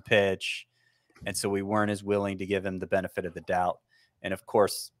seen him pitch, and so we weren't as willing to give him the benefit of the doubt. And of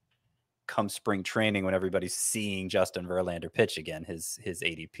course, come spring training, when everybody's seeing Justin Verlander pitch again, his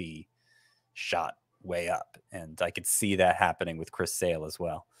ADP shot way up, and I could see that happening with Chris Sale as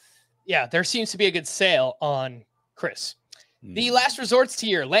well. Yeah, there seems to be a good sale on Chris. The last resorts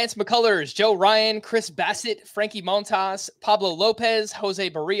tier: Lance McCullers, Joe Ryan, Chris Bassett, Frankie Montas, Pablo Lopez, Jose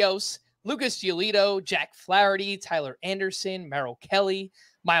Barrios, Lucas Giolito, Jack Flaherty, Tyler Anderson, Merrill Kelly,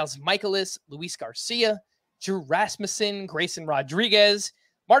 Miles Michaelis, Luis Garcia, Drew Rasmussen, Grayson Rodriguez,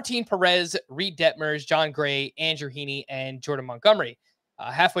 Martin Perez, Reed Detmers, John Gray, Andrew Heaney, and Jordan Montgomery.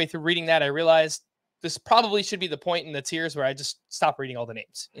 Halfway through reading that, I realized this probably should be the point in the tiers where I just stop reading all the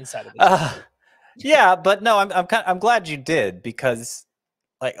names inside of it. Yeah, but no, I'm glad you did, because,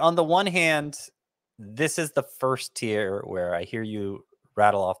 like, on the one hand, this is the first tier where I hear you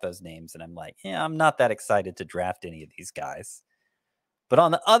rattle off those names, and I'm like, yeah, I'm not that excited to draft any of these guys. But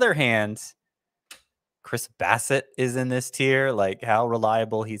on the other hand, Chris Bassett is in this tier. Like, how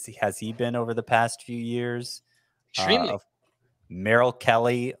reliable has he been over the past few years? Extremely. Merrill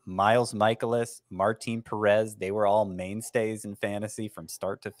Kelly, Miles Michaelis, Martin Perez, they were all mainstays in fantasy from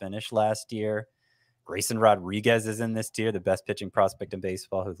start to finish last year. Grayson Rodriguez is in this tier, the best pitching prospect in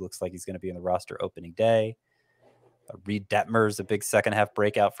baseball, who looks like he's going to be in the roster opening day. Reed Detmers, a big second half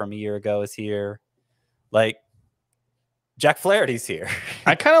breakout from a year ago, is here. Like, Jack Flaherty's here.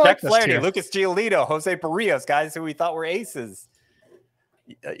 I kind of like Jack Flaherty, Lucas Giolito, Jose Barrios, guys who we thought were aces,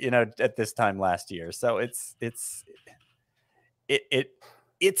 at this time last year. So it's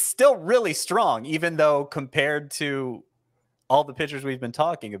still really strong, even though compared to all the pitchers we've been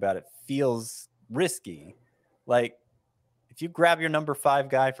talking about, it feels risky. Like, if you grab your number 5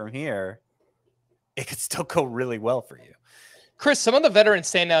 guy from here, it could still go really well for you. Chris, some of the veteran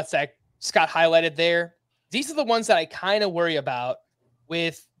standouts that Scott highlighted there, these are the ones that I kind of worry about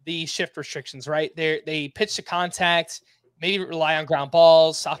with the shift restrictions, right? They pitch to contact, maybe rely on ground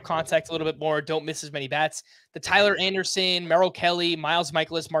balls, soft contact a little bit more, don't miss as many bats. The Tyler Anderson, Merrill Kelly, Miles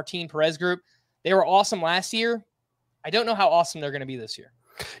Michaelis, Martin Perez group, they were awesome last year. I don't know how awesome they're going to be this year.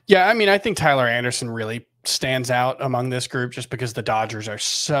 Yeah, I mean, I think Tyler Anderson really stands out among this group just because the Dodgers are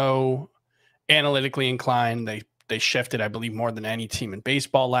so analytically inclined. They shifted, I believe, more than any team in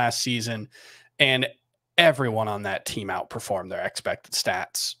baseball last season, and everyone on that team outperformed their expected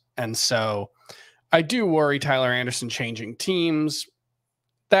stats. And so I do worry Tyler Anderson changing teams.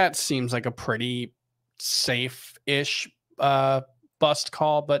 That seems like a pretty safe-ish bust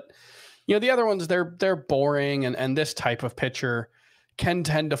call, but the other ones, they're boring, and this type of pitcher can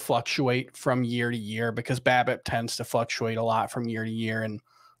tend to fluctuate from year to year because BABIP tends to fluctuate a lot from year to year, and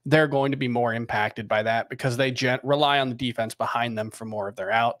they're going to be more impacted by that because they rely on the defense behind them for more of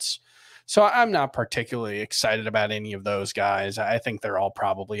their outs. So I'm not particularly excited about any of those guys. I think they're all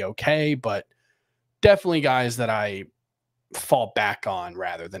probably okay, but definitely guys that I fall back on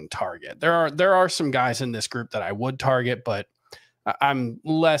rather than target. There are some guys in this group that I would target, but I'm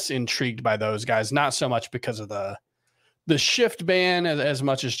less intrigued by those guys, not so much because of the shift ban as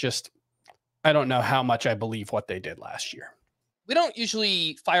much as just I don't know how much I believe what they did last year. We don't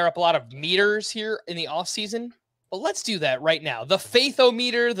usually fire up a lot of meters here in the off season, but let's do that right now. The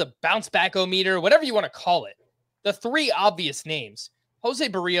faith-o-meter, the bounce-back-o-meter, whatever you want to call it. the three obvious names: Jose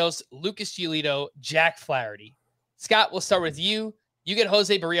Barrios, Lucas Giolito, Jack Flaherty. Scott, we'll start with you. You get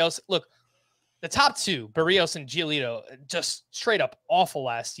Jose Barrios. Look, the top two, Barrios and Giolito, just straight up awful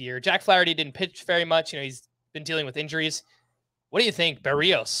last year. Jack Flaherty didn't pitch very much. He's been dealing with injuries. What do you think?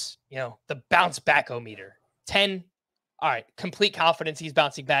 Barrios, the bounce back-o-meter. 10. All right. Complete confidence he's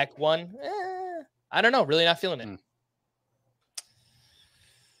bouncing back. 1. I don't know. Really not feeling it.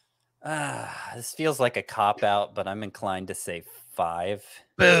 This feels like a cop-out, but I'm inclined to say 5.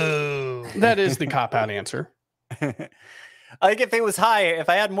 Boo. That is the cop-out answer. Like if it was higher, if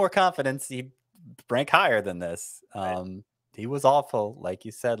I had more confidence, he'd rank higher than this. He was awful, like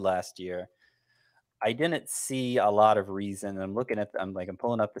you said last year. I didn't see a lot of reason. I'm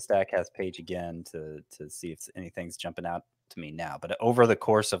pulling up the Statcast page again to see if anything's jumping out to me now. But over the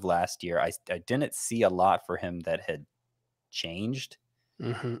course of last year, I didn't see a lot for him that had changed,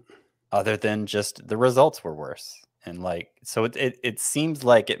 other than just the results were worse. And so it seems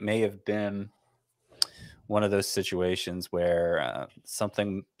like it may have been one of those situations where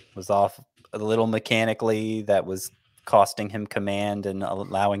something was off a little mechanically that was costing him command and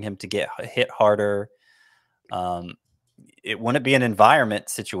allowing him to get hit harder. It wouldn't be an environment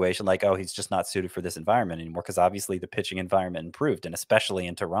situation like, oh, he's just not suited for this environment anymore, because obviously the pitching environment improved, and especially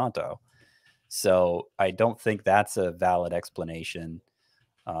in Toronto. So I don't think that's a valid explanation.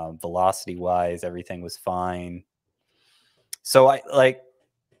 Velocity wise, everything was fine. So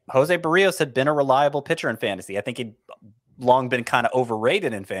Jose Barrios had been a reliable pitcher in fantasy. I think he'd long been kind of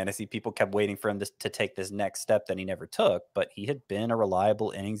overrated in fantasy. People kept waiting for him to take this next step that he never took, but he had been a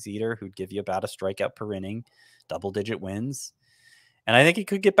reliable innings eater who'd give you about a strikeout per inning, double-digit wins. And I think he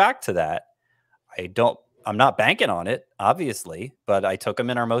could get back to that. I'm not banking on it, obviously, but I took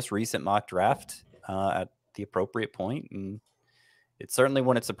him in our most recent mock draft at the appropriate point, and it certainly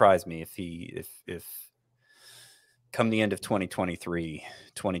wouldn't surprise me if come the end of 2023,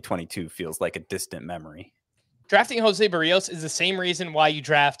 2022 feels like a distant memory. Drafting Jose Barrios is the same reason why you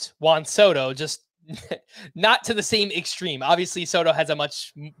draft Juan Soto, just not to the same extreme. Obviously, Soto has a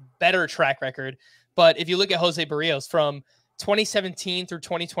much better track record, but if you look at Jose Barrios from 2017 through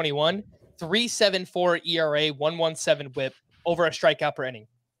 2021, 3.74 ERA, 1.17 WHIP, over a strikeout per inning.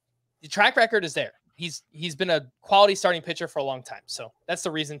 The track record is there. He's been a quality starting pitcher for a long time, so that's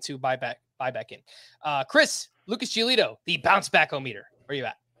the reason to buy back in. Chris, Lucas Giolito, the bounce back-o-meter. Where are you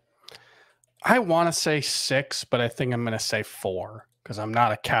at? I want to say 6, but I think I'm going to say 4 because I'm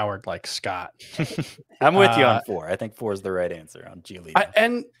not a coward like Scott. I'm with you on 4. I think 4 is the right answer on Giolito.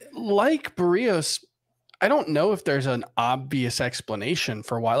 And like Barrios, I don't know if there's an obvious explanation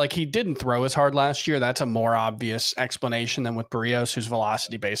for why. He didn't throw as hard last year. That's a more obvious explanation than with Barrios, whose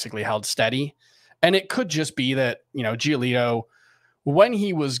velocity basically held steady. And it could just be that, Giolito, when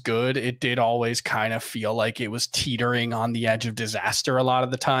he was good, it did always kind of feel like it was teetering on the edge of disaster a lot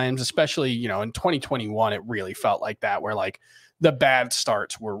of the times, especially, in 2021, it really felt like that, where the bad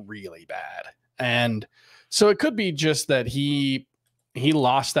starts were really bad. And so it could be just that he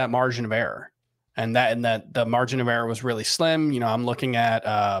lost that margin of error, and that the margin of error was really slim. I'm looking at,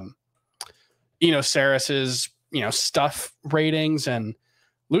 Saris's, stuff ratings, and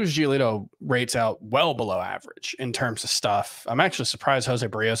Lucas Giolito rates out well below average in terms of stuff. I'm actually surprised Jose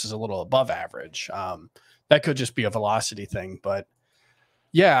Barrios is a little above average. That could just be a velocity thing. But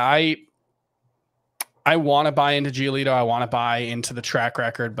yeah, I want to buy into Giolito. I want to buy into the track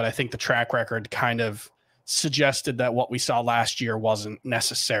record, but I think the track record kind of suggested that what we saw last year wasn't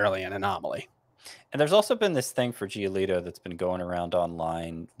necessarily an anomaly. And there's also been this thing for Giolito that's been going around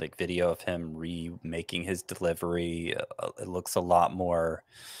online, video of him remaking his delivery. It looks a lot more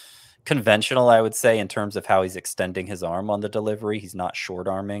conventional, I would say, in terms of how he's extending his arm on the delivery. He's not short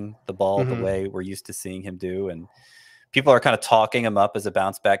arming the ball the way we're used to seeing him do. And people are kind of talking him up as a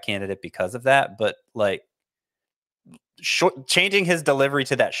bounce back candidate because of that. But changing his delivery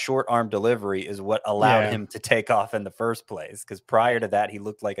to that short arm delivery is what allowed him to take off in the first place. Because prior to that, he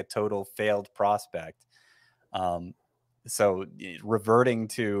looked like a total failed prospect. So reverting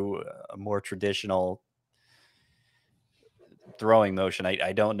to a more traditional throwing motion,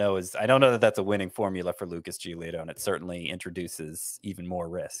 I don't know that that's a winning formula for Lucas Giolito, and it certainly introduces even more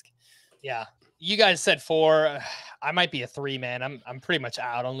risk. Yeah. You guys said 4. I might be a 3, man. I'm pretty much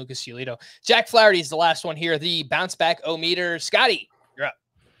out on Lucas Giolito. Jack Flaherty is the last one here. The bounce back O-meter. Scotty, you're up.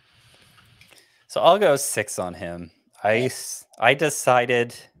 So I'll go 6 on him. I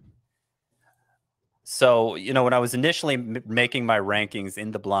decided. So, when I was initially making my rankings in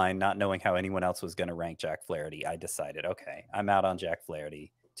the blind, not knowing how anyone else was going to rank Jack Flaherty, I decided, okay, I'm out on Jack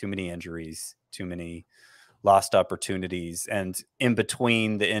Flaherty. Too many injuries, too many lost opportunities, and in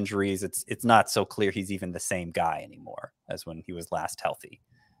between the injuries, it's not so clear he's even the same guy anymore as when he was last healthy.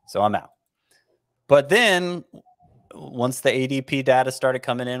 So I'm out. But then once the ADP data started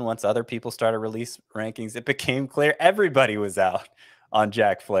coming in, once other people started release rankings, it became clear everybody was out on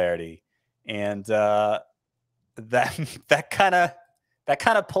Jack Flaherty, and that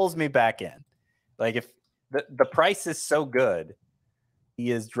kind of pulls me back in. Like, if the price is so good,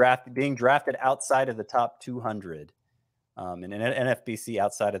 he is being drafted outside of the top 200, in an NFBC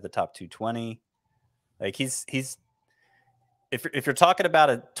outside of the top 220. Like, he's if you're talking about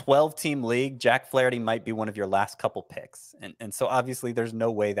a 12-team league, Jack Flaherty might be one of your last couple picks, and so obviously there's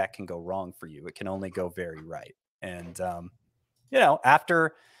no way that can go wrong for you. It can only go very right. And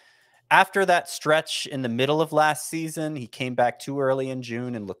after that stretch in the middle of last season, he came back too early in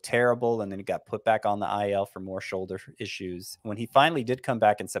June and looked terrible, and then he got put back on the IL for more shoulder issues. When he finally did come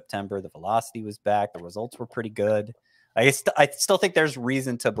back in September, the velocity was back. The results were pretty good. I still think there's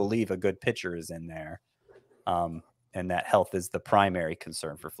reason to believe a good pitcher is in there, and that health is the primary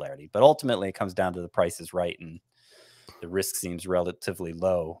concern for Flaherty. But ultimately, it comes down to the price is right, and the risk seems relatively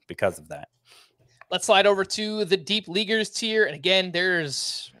low because of that. Let's slide over to the deep leaguers tier. And again,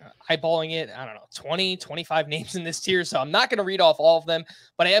 there's eyeballing it, I don't know, 20, 25 names in this tier. So I'm not going to read off all of them,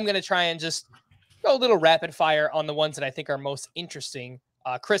 but I am going to try and just go a little rapid fire on the ones that I think are most interesting.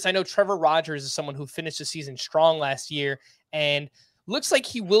 Chris, I know Trevor Rogers is someone who finished the season strong last year and looks like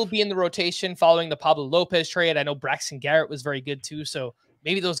he will be in the rotation following the Pablo Lopez trade. I know Braxton Garrett was very good too. So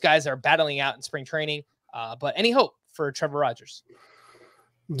maybe those guys are battling out in spring training. But any hope for Trevor Rogers?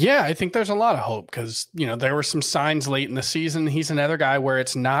 Yeah, I think there's a lot of hope because, there were some signs late in the season. He's another guy where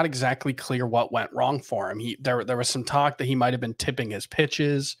it's not exactly clear what went wrong for him. There was some talk that he might have been tipping his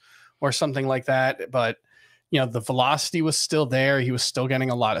pitches or something like that. But, the velocity was still there. He was still getting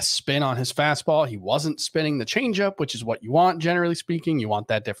a lot of spin on his fastball. He wasn't spinning the changeup, which is what you want, generally speaking. You want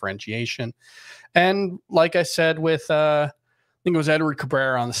that differentiation. And like I said with, I think it was Edward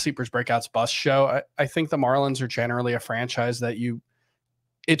Cabrera on the Sleepers Breakouts Bus show, I think the Marlins are generally a franchise that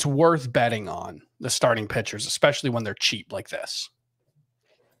it's worth betting on the starting pitchers, especially when they're cheap like this.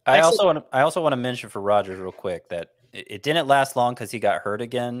 I also want to mention for Rogers real quick that it didn't last long because he got hurt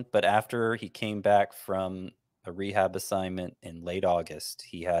again. But after he came back from a rehab assignment in late August,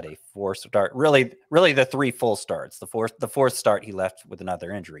 he had a 4-start, really the 3 full starts. The fourth start he left with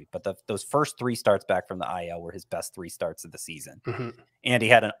another injury, but those first 3 starts back from the IL were his best 3 starts of the season. Mm-hmm. And he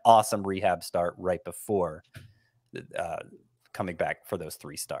had an awesome rehab start right before coming back for those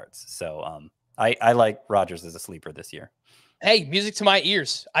 3 starts. So I like Rogers as a sleeper this year. Hey, music to my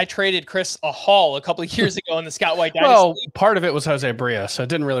ears. I traded Chris a haul a couple of years ago in the Scott White Dynasty. Well, part of it was Jose Bria, so it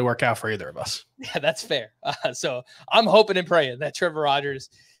didn't really work out for either of us. Yeah, that's fair. So I'm hoping and praying that Trevor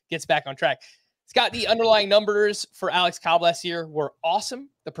Rogers gets back on track. Scott, the underlying numbers for Alex Cobb last year were awesome.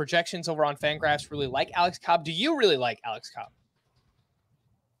 The projections over on Fangraphs really like Alex Cobb. Do you really like Alex Cobb?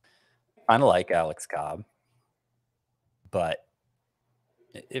 I like Alex Cobb, but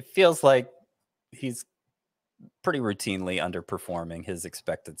it feels like he's pretty routinely underperforming his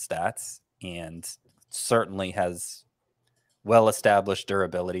expected stats and certainly has well-established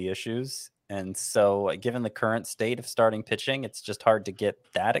durability issues. And so given the current state of starting pitching, it's just hard to get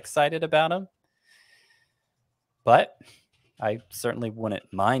that excited about him. But I certainly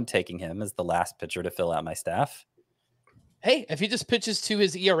wouldn't mind taking him as the last pitcher to fill out my staff. Hey, if he just pitches to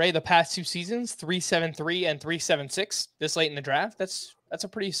his ERA the past 2 seasons, 3.73 and 3.76 this late in the draft, that's a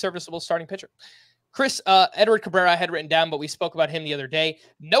pretty serviceable starting pitcher. Chris, Edward Cabrera I had written down, but we spoke about him the other day.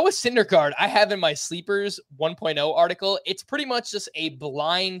 Noah Syndergaard, I have in my Sleepers 1.0 article. It's pretty much just a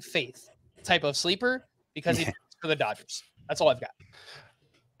blind faith type of sleeper because he pitches for the Dodgers. That's all I've got.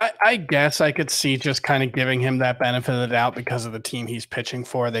 I guess I could see just kind of giving him that benefit of the doubt because of the team he's pitching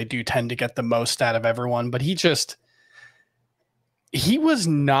for. They do tend to get the most out of everyone, but he was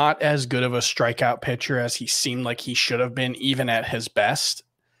not as good of a strikeout pitcher as he seemed like he should have been, even at his best.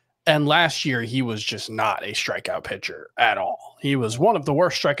 And last year, he was just not a strikeout pitcher at all. He was one of the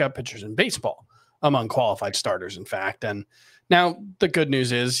worst strikeout pitchers in baseball among qualified starters, in fact. And now the good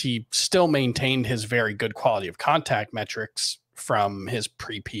news is he still maintained his very good quality of contact metrics from his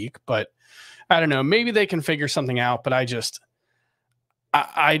pre-peak. But I don't know, maybe they can figure something out. But I'd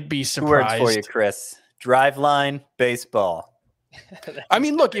be surprised. 2 words for you, Chris. Drive line baseball. I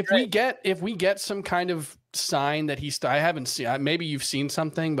mean, look, if we get some kind of sign that I haven't seen, maybe you've seen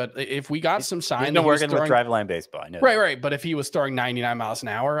something, but if we got some sign, he's been working with drive line baseball. I know right. But if he was throwing 99 miles an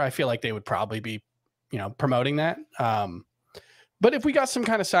hour, I feel like they would probably be, promoting that. But if we got some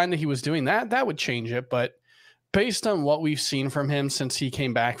kind of sign that he was doing that, that would change it. But based on what we've seen from him since he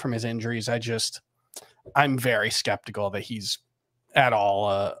came back from his injuries, I'm very skeptical that he's at all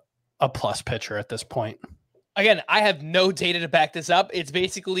a plus pitcher at this point. Again, I have no data to back this up. It's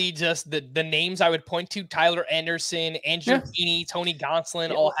basically just the names I would point to: Tyler Anderson, Andrew Heaney, Tony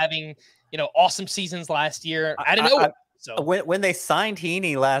Gonsolin, all having awesome seasons last year. I don't know. So when they signed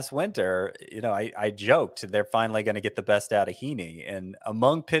Heaney last winter, I joked they're finally going to get the best out of Heaney. And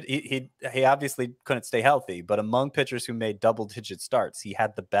among he obviously couldn't stay healthy, but among pitchers who made double-digit starts, he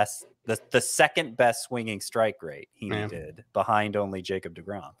had the second best swinging strike rate. Heaney did, behind only Jacob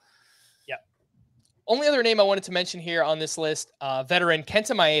deGrom. Yeah. Only other name I wanted to mention here on this list, veteran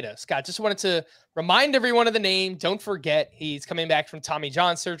Kenta Maeda. Scott, just wanted to remind everyone of the name. Don't forget, he's coming back from Tommy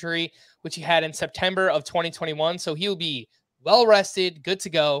John surgery, which he had in September of 2021. So he'll be well rested, good to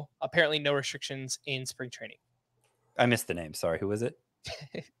go. Apparently no restrictions in spring training. I missed the name. Sorry. Who was it?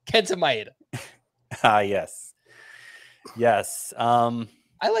 Kenta Maeda. Yes. Yes. I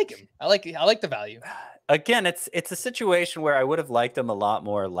like him. I like the value. Again, it's a situation where I would have liked him a lot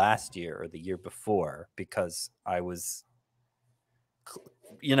more last year or the year before, because I was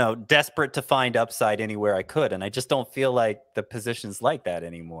desperate to find upside anywhere I could. And I just don't feel like the position's like that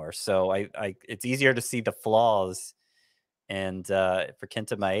anymore. So it's easier to see the flaws. And for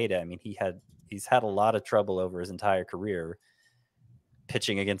Kenta Maeda, I mean, he's had a lot of trouble over his entire career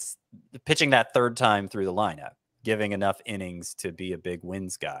pitching that third time through the lineup, giving enough innings to be a big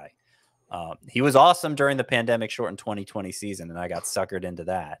wins guy. He was awesome during the pandemic shortened 2020 season, and I got suckered into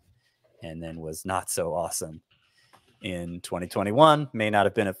that, and then was not so awesome in 2021. May not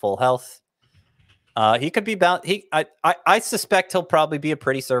have been at full health. He could be bound. I suspect he'll probably be a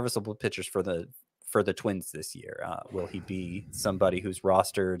pretty serviceable pitcher for the Twins this year. Will he be somebody who's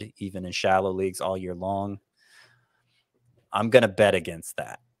rostered even in shallow leagues all year long? I'm going to bet against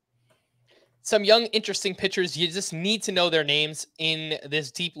that. Some young, interesting pitchers. You just need to know their names in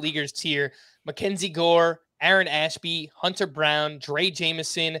this deep leaguers tier: Mackenzie Gore, Aaron Ashby, Hunter Brown, Dre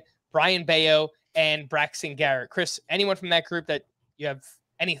Jameson, Brian Bayo, and Braxton Garrett. Chris, anyone from that group that you have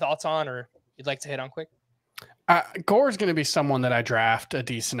any thoughts on or you'd like to hit on quick? Gore is going to be someone that I draft a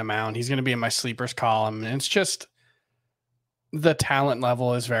decent amount. He's going to be in my sleepers column. And it's just the talent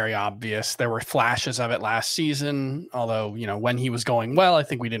level is very obvious. There were flashes of it last season, although, when he was going well, I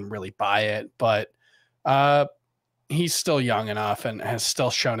think we didn't really buy it. But he's still young enough and has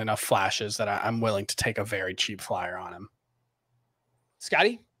still shown enough flashes that I'm willing to take a very cheap flyer on him.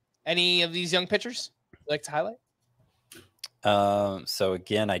 Scotty, any of these young pitchers you'd like to highlight? So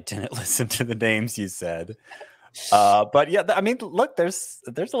again, I didn't listen to the names you said. But yeah, I mean, look, there's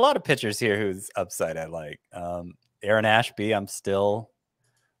a lot of pitchers here whose upside I like. Aaron Ashby, I'm still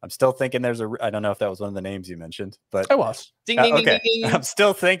thinking I don't know if that was one of the names you mentioned, but it was. Ding, ding, okay. ding, ding. I'm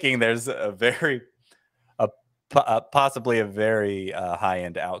still thinking there's possibly a very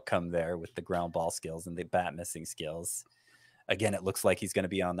high-end outcome there with the ground ball skills and the bat missing skills. Again, it looks like he's going to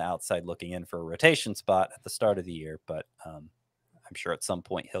be on the outside looking in for a rotation spot at the start of the year, but I'm sure at some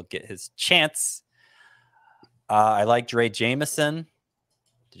point he'll get his chance. I like Dre Jameson.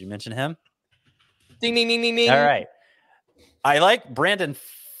 Did you mention him? Ding, ding, ding, ding, ding. All right. I like Brandon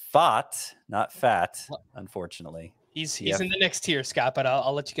Pfaadt, not Fat, unfortunately. He's in the next tier, Scott, but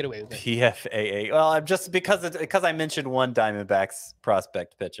I'll let you get away with it. PFAA. Well, I'm just because I mentioned one Diamondbacks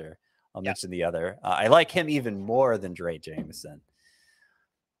prospect pitcher, I'll mention the other. I like him even more than Dre Jameson,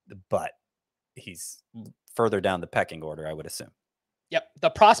 but he's further down the pecking order, I would assume. Yep. The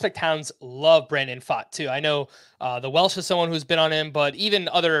prospect hounds love Brandon Pfaadt too. I know the Welsh is someone who's been on him, but even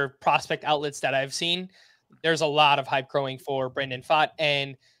other prospect outlets that I've seen, there's a lot of hype growing for Brandon Pfaadt.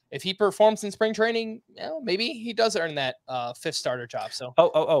 And if he performs in spring training, maybe he does earn that fifth starter job. So,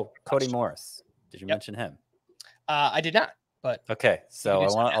 Cody Morris. Did you mention him? I did not, but okay. So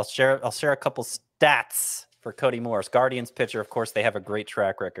I'll share a couple stats for Cody Morris, Guardians pitcher. Of course, they have a great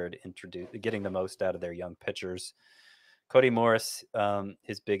track record getting the most out of their young pitchers. Cody Morris,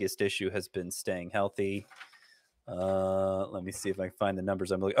 his biggest issue has been staying healthy. Let me see if I can find the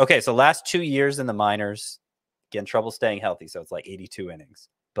numbers I'm looking. Okay, so last 2 years in the minors, again, trouble staying healthy, so it's like 82 innings.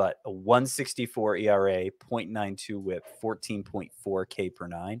 But a 164 ERA, 0.92 whip, 14.4 K per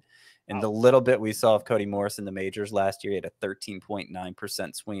nine. And the little bit we saw of Cody Morris in the majors last year, he had a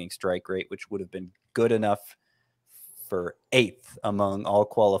 13.9% swinging strike rate, which would have been good enough for 8th among all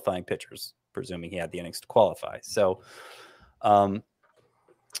qualifying pitchers, presuming he had the innings to qualify. So I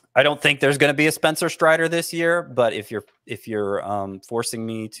don't think there's going to be a Spencer Strider this year, but if you're forcing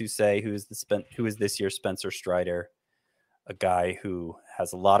me to say who is this year's Spencer Strider, a guy who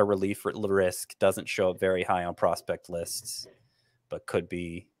has a lot of relief risk, doesn't show up very high on prospect lists, but could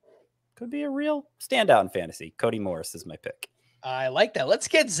be a real standout in fantasy. Cody Morris is my pick. I like that. Let's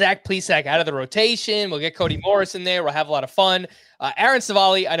get Zach Plesac out of the rotation. We'll get Cody Morris in there. We'll have a lot of fun. Aaron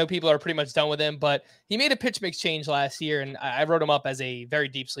Savali, I know people are pretty much done with him, but he made a pitch mix change last year, and I wrote him up as a very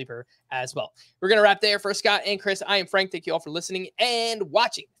deep sleeper as well. We're going to wrap there for Scott and Chris. I am Frank. Thank you all for listening and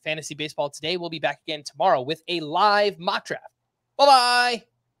watching Fantasy Baseball today. We'll be back again tomorrow with a live mock draft. Bye-bye.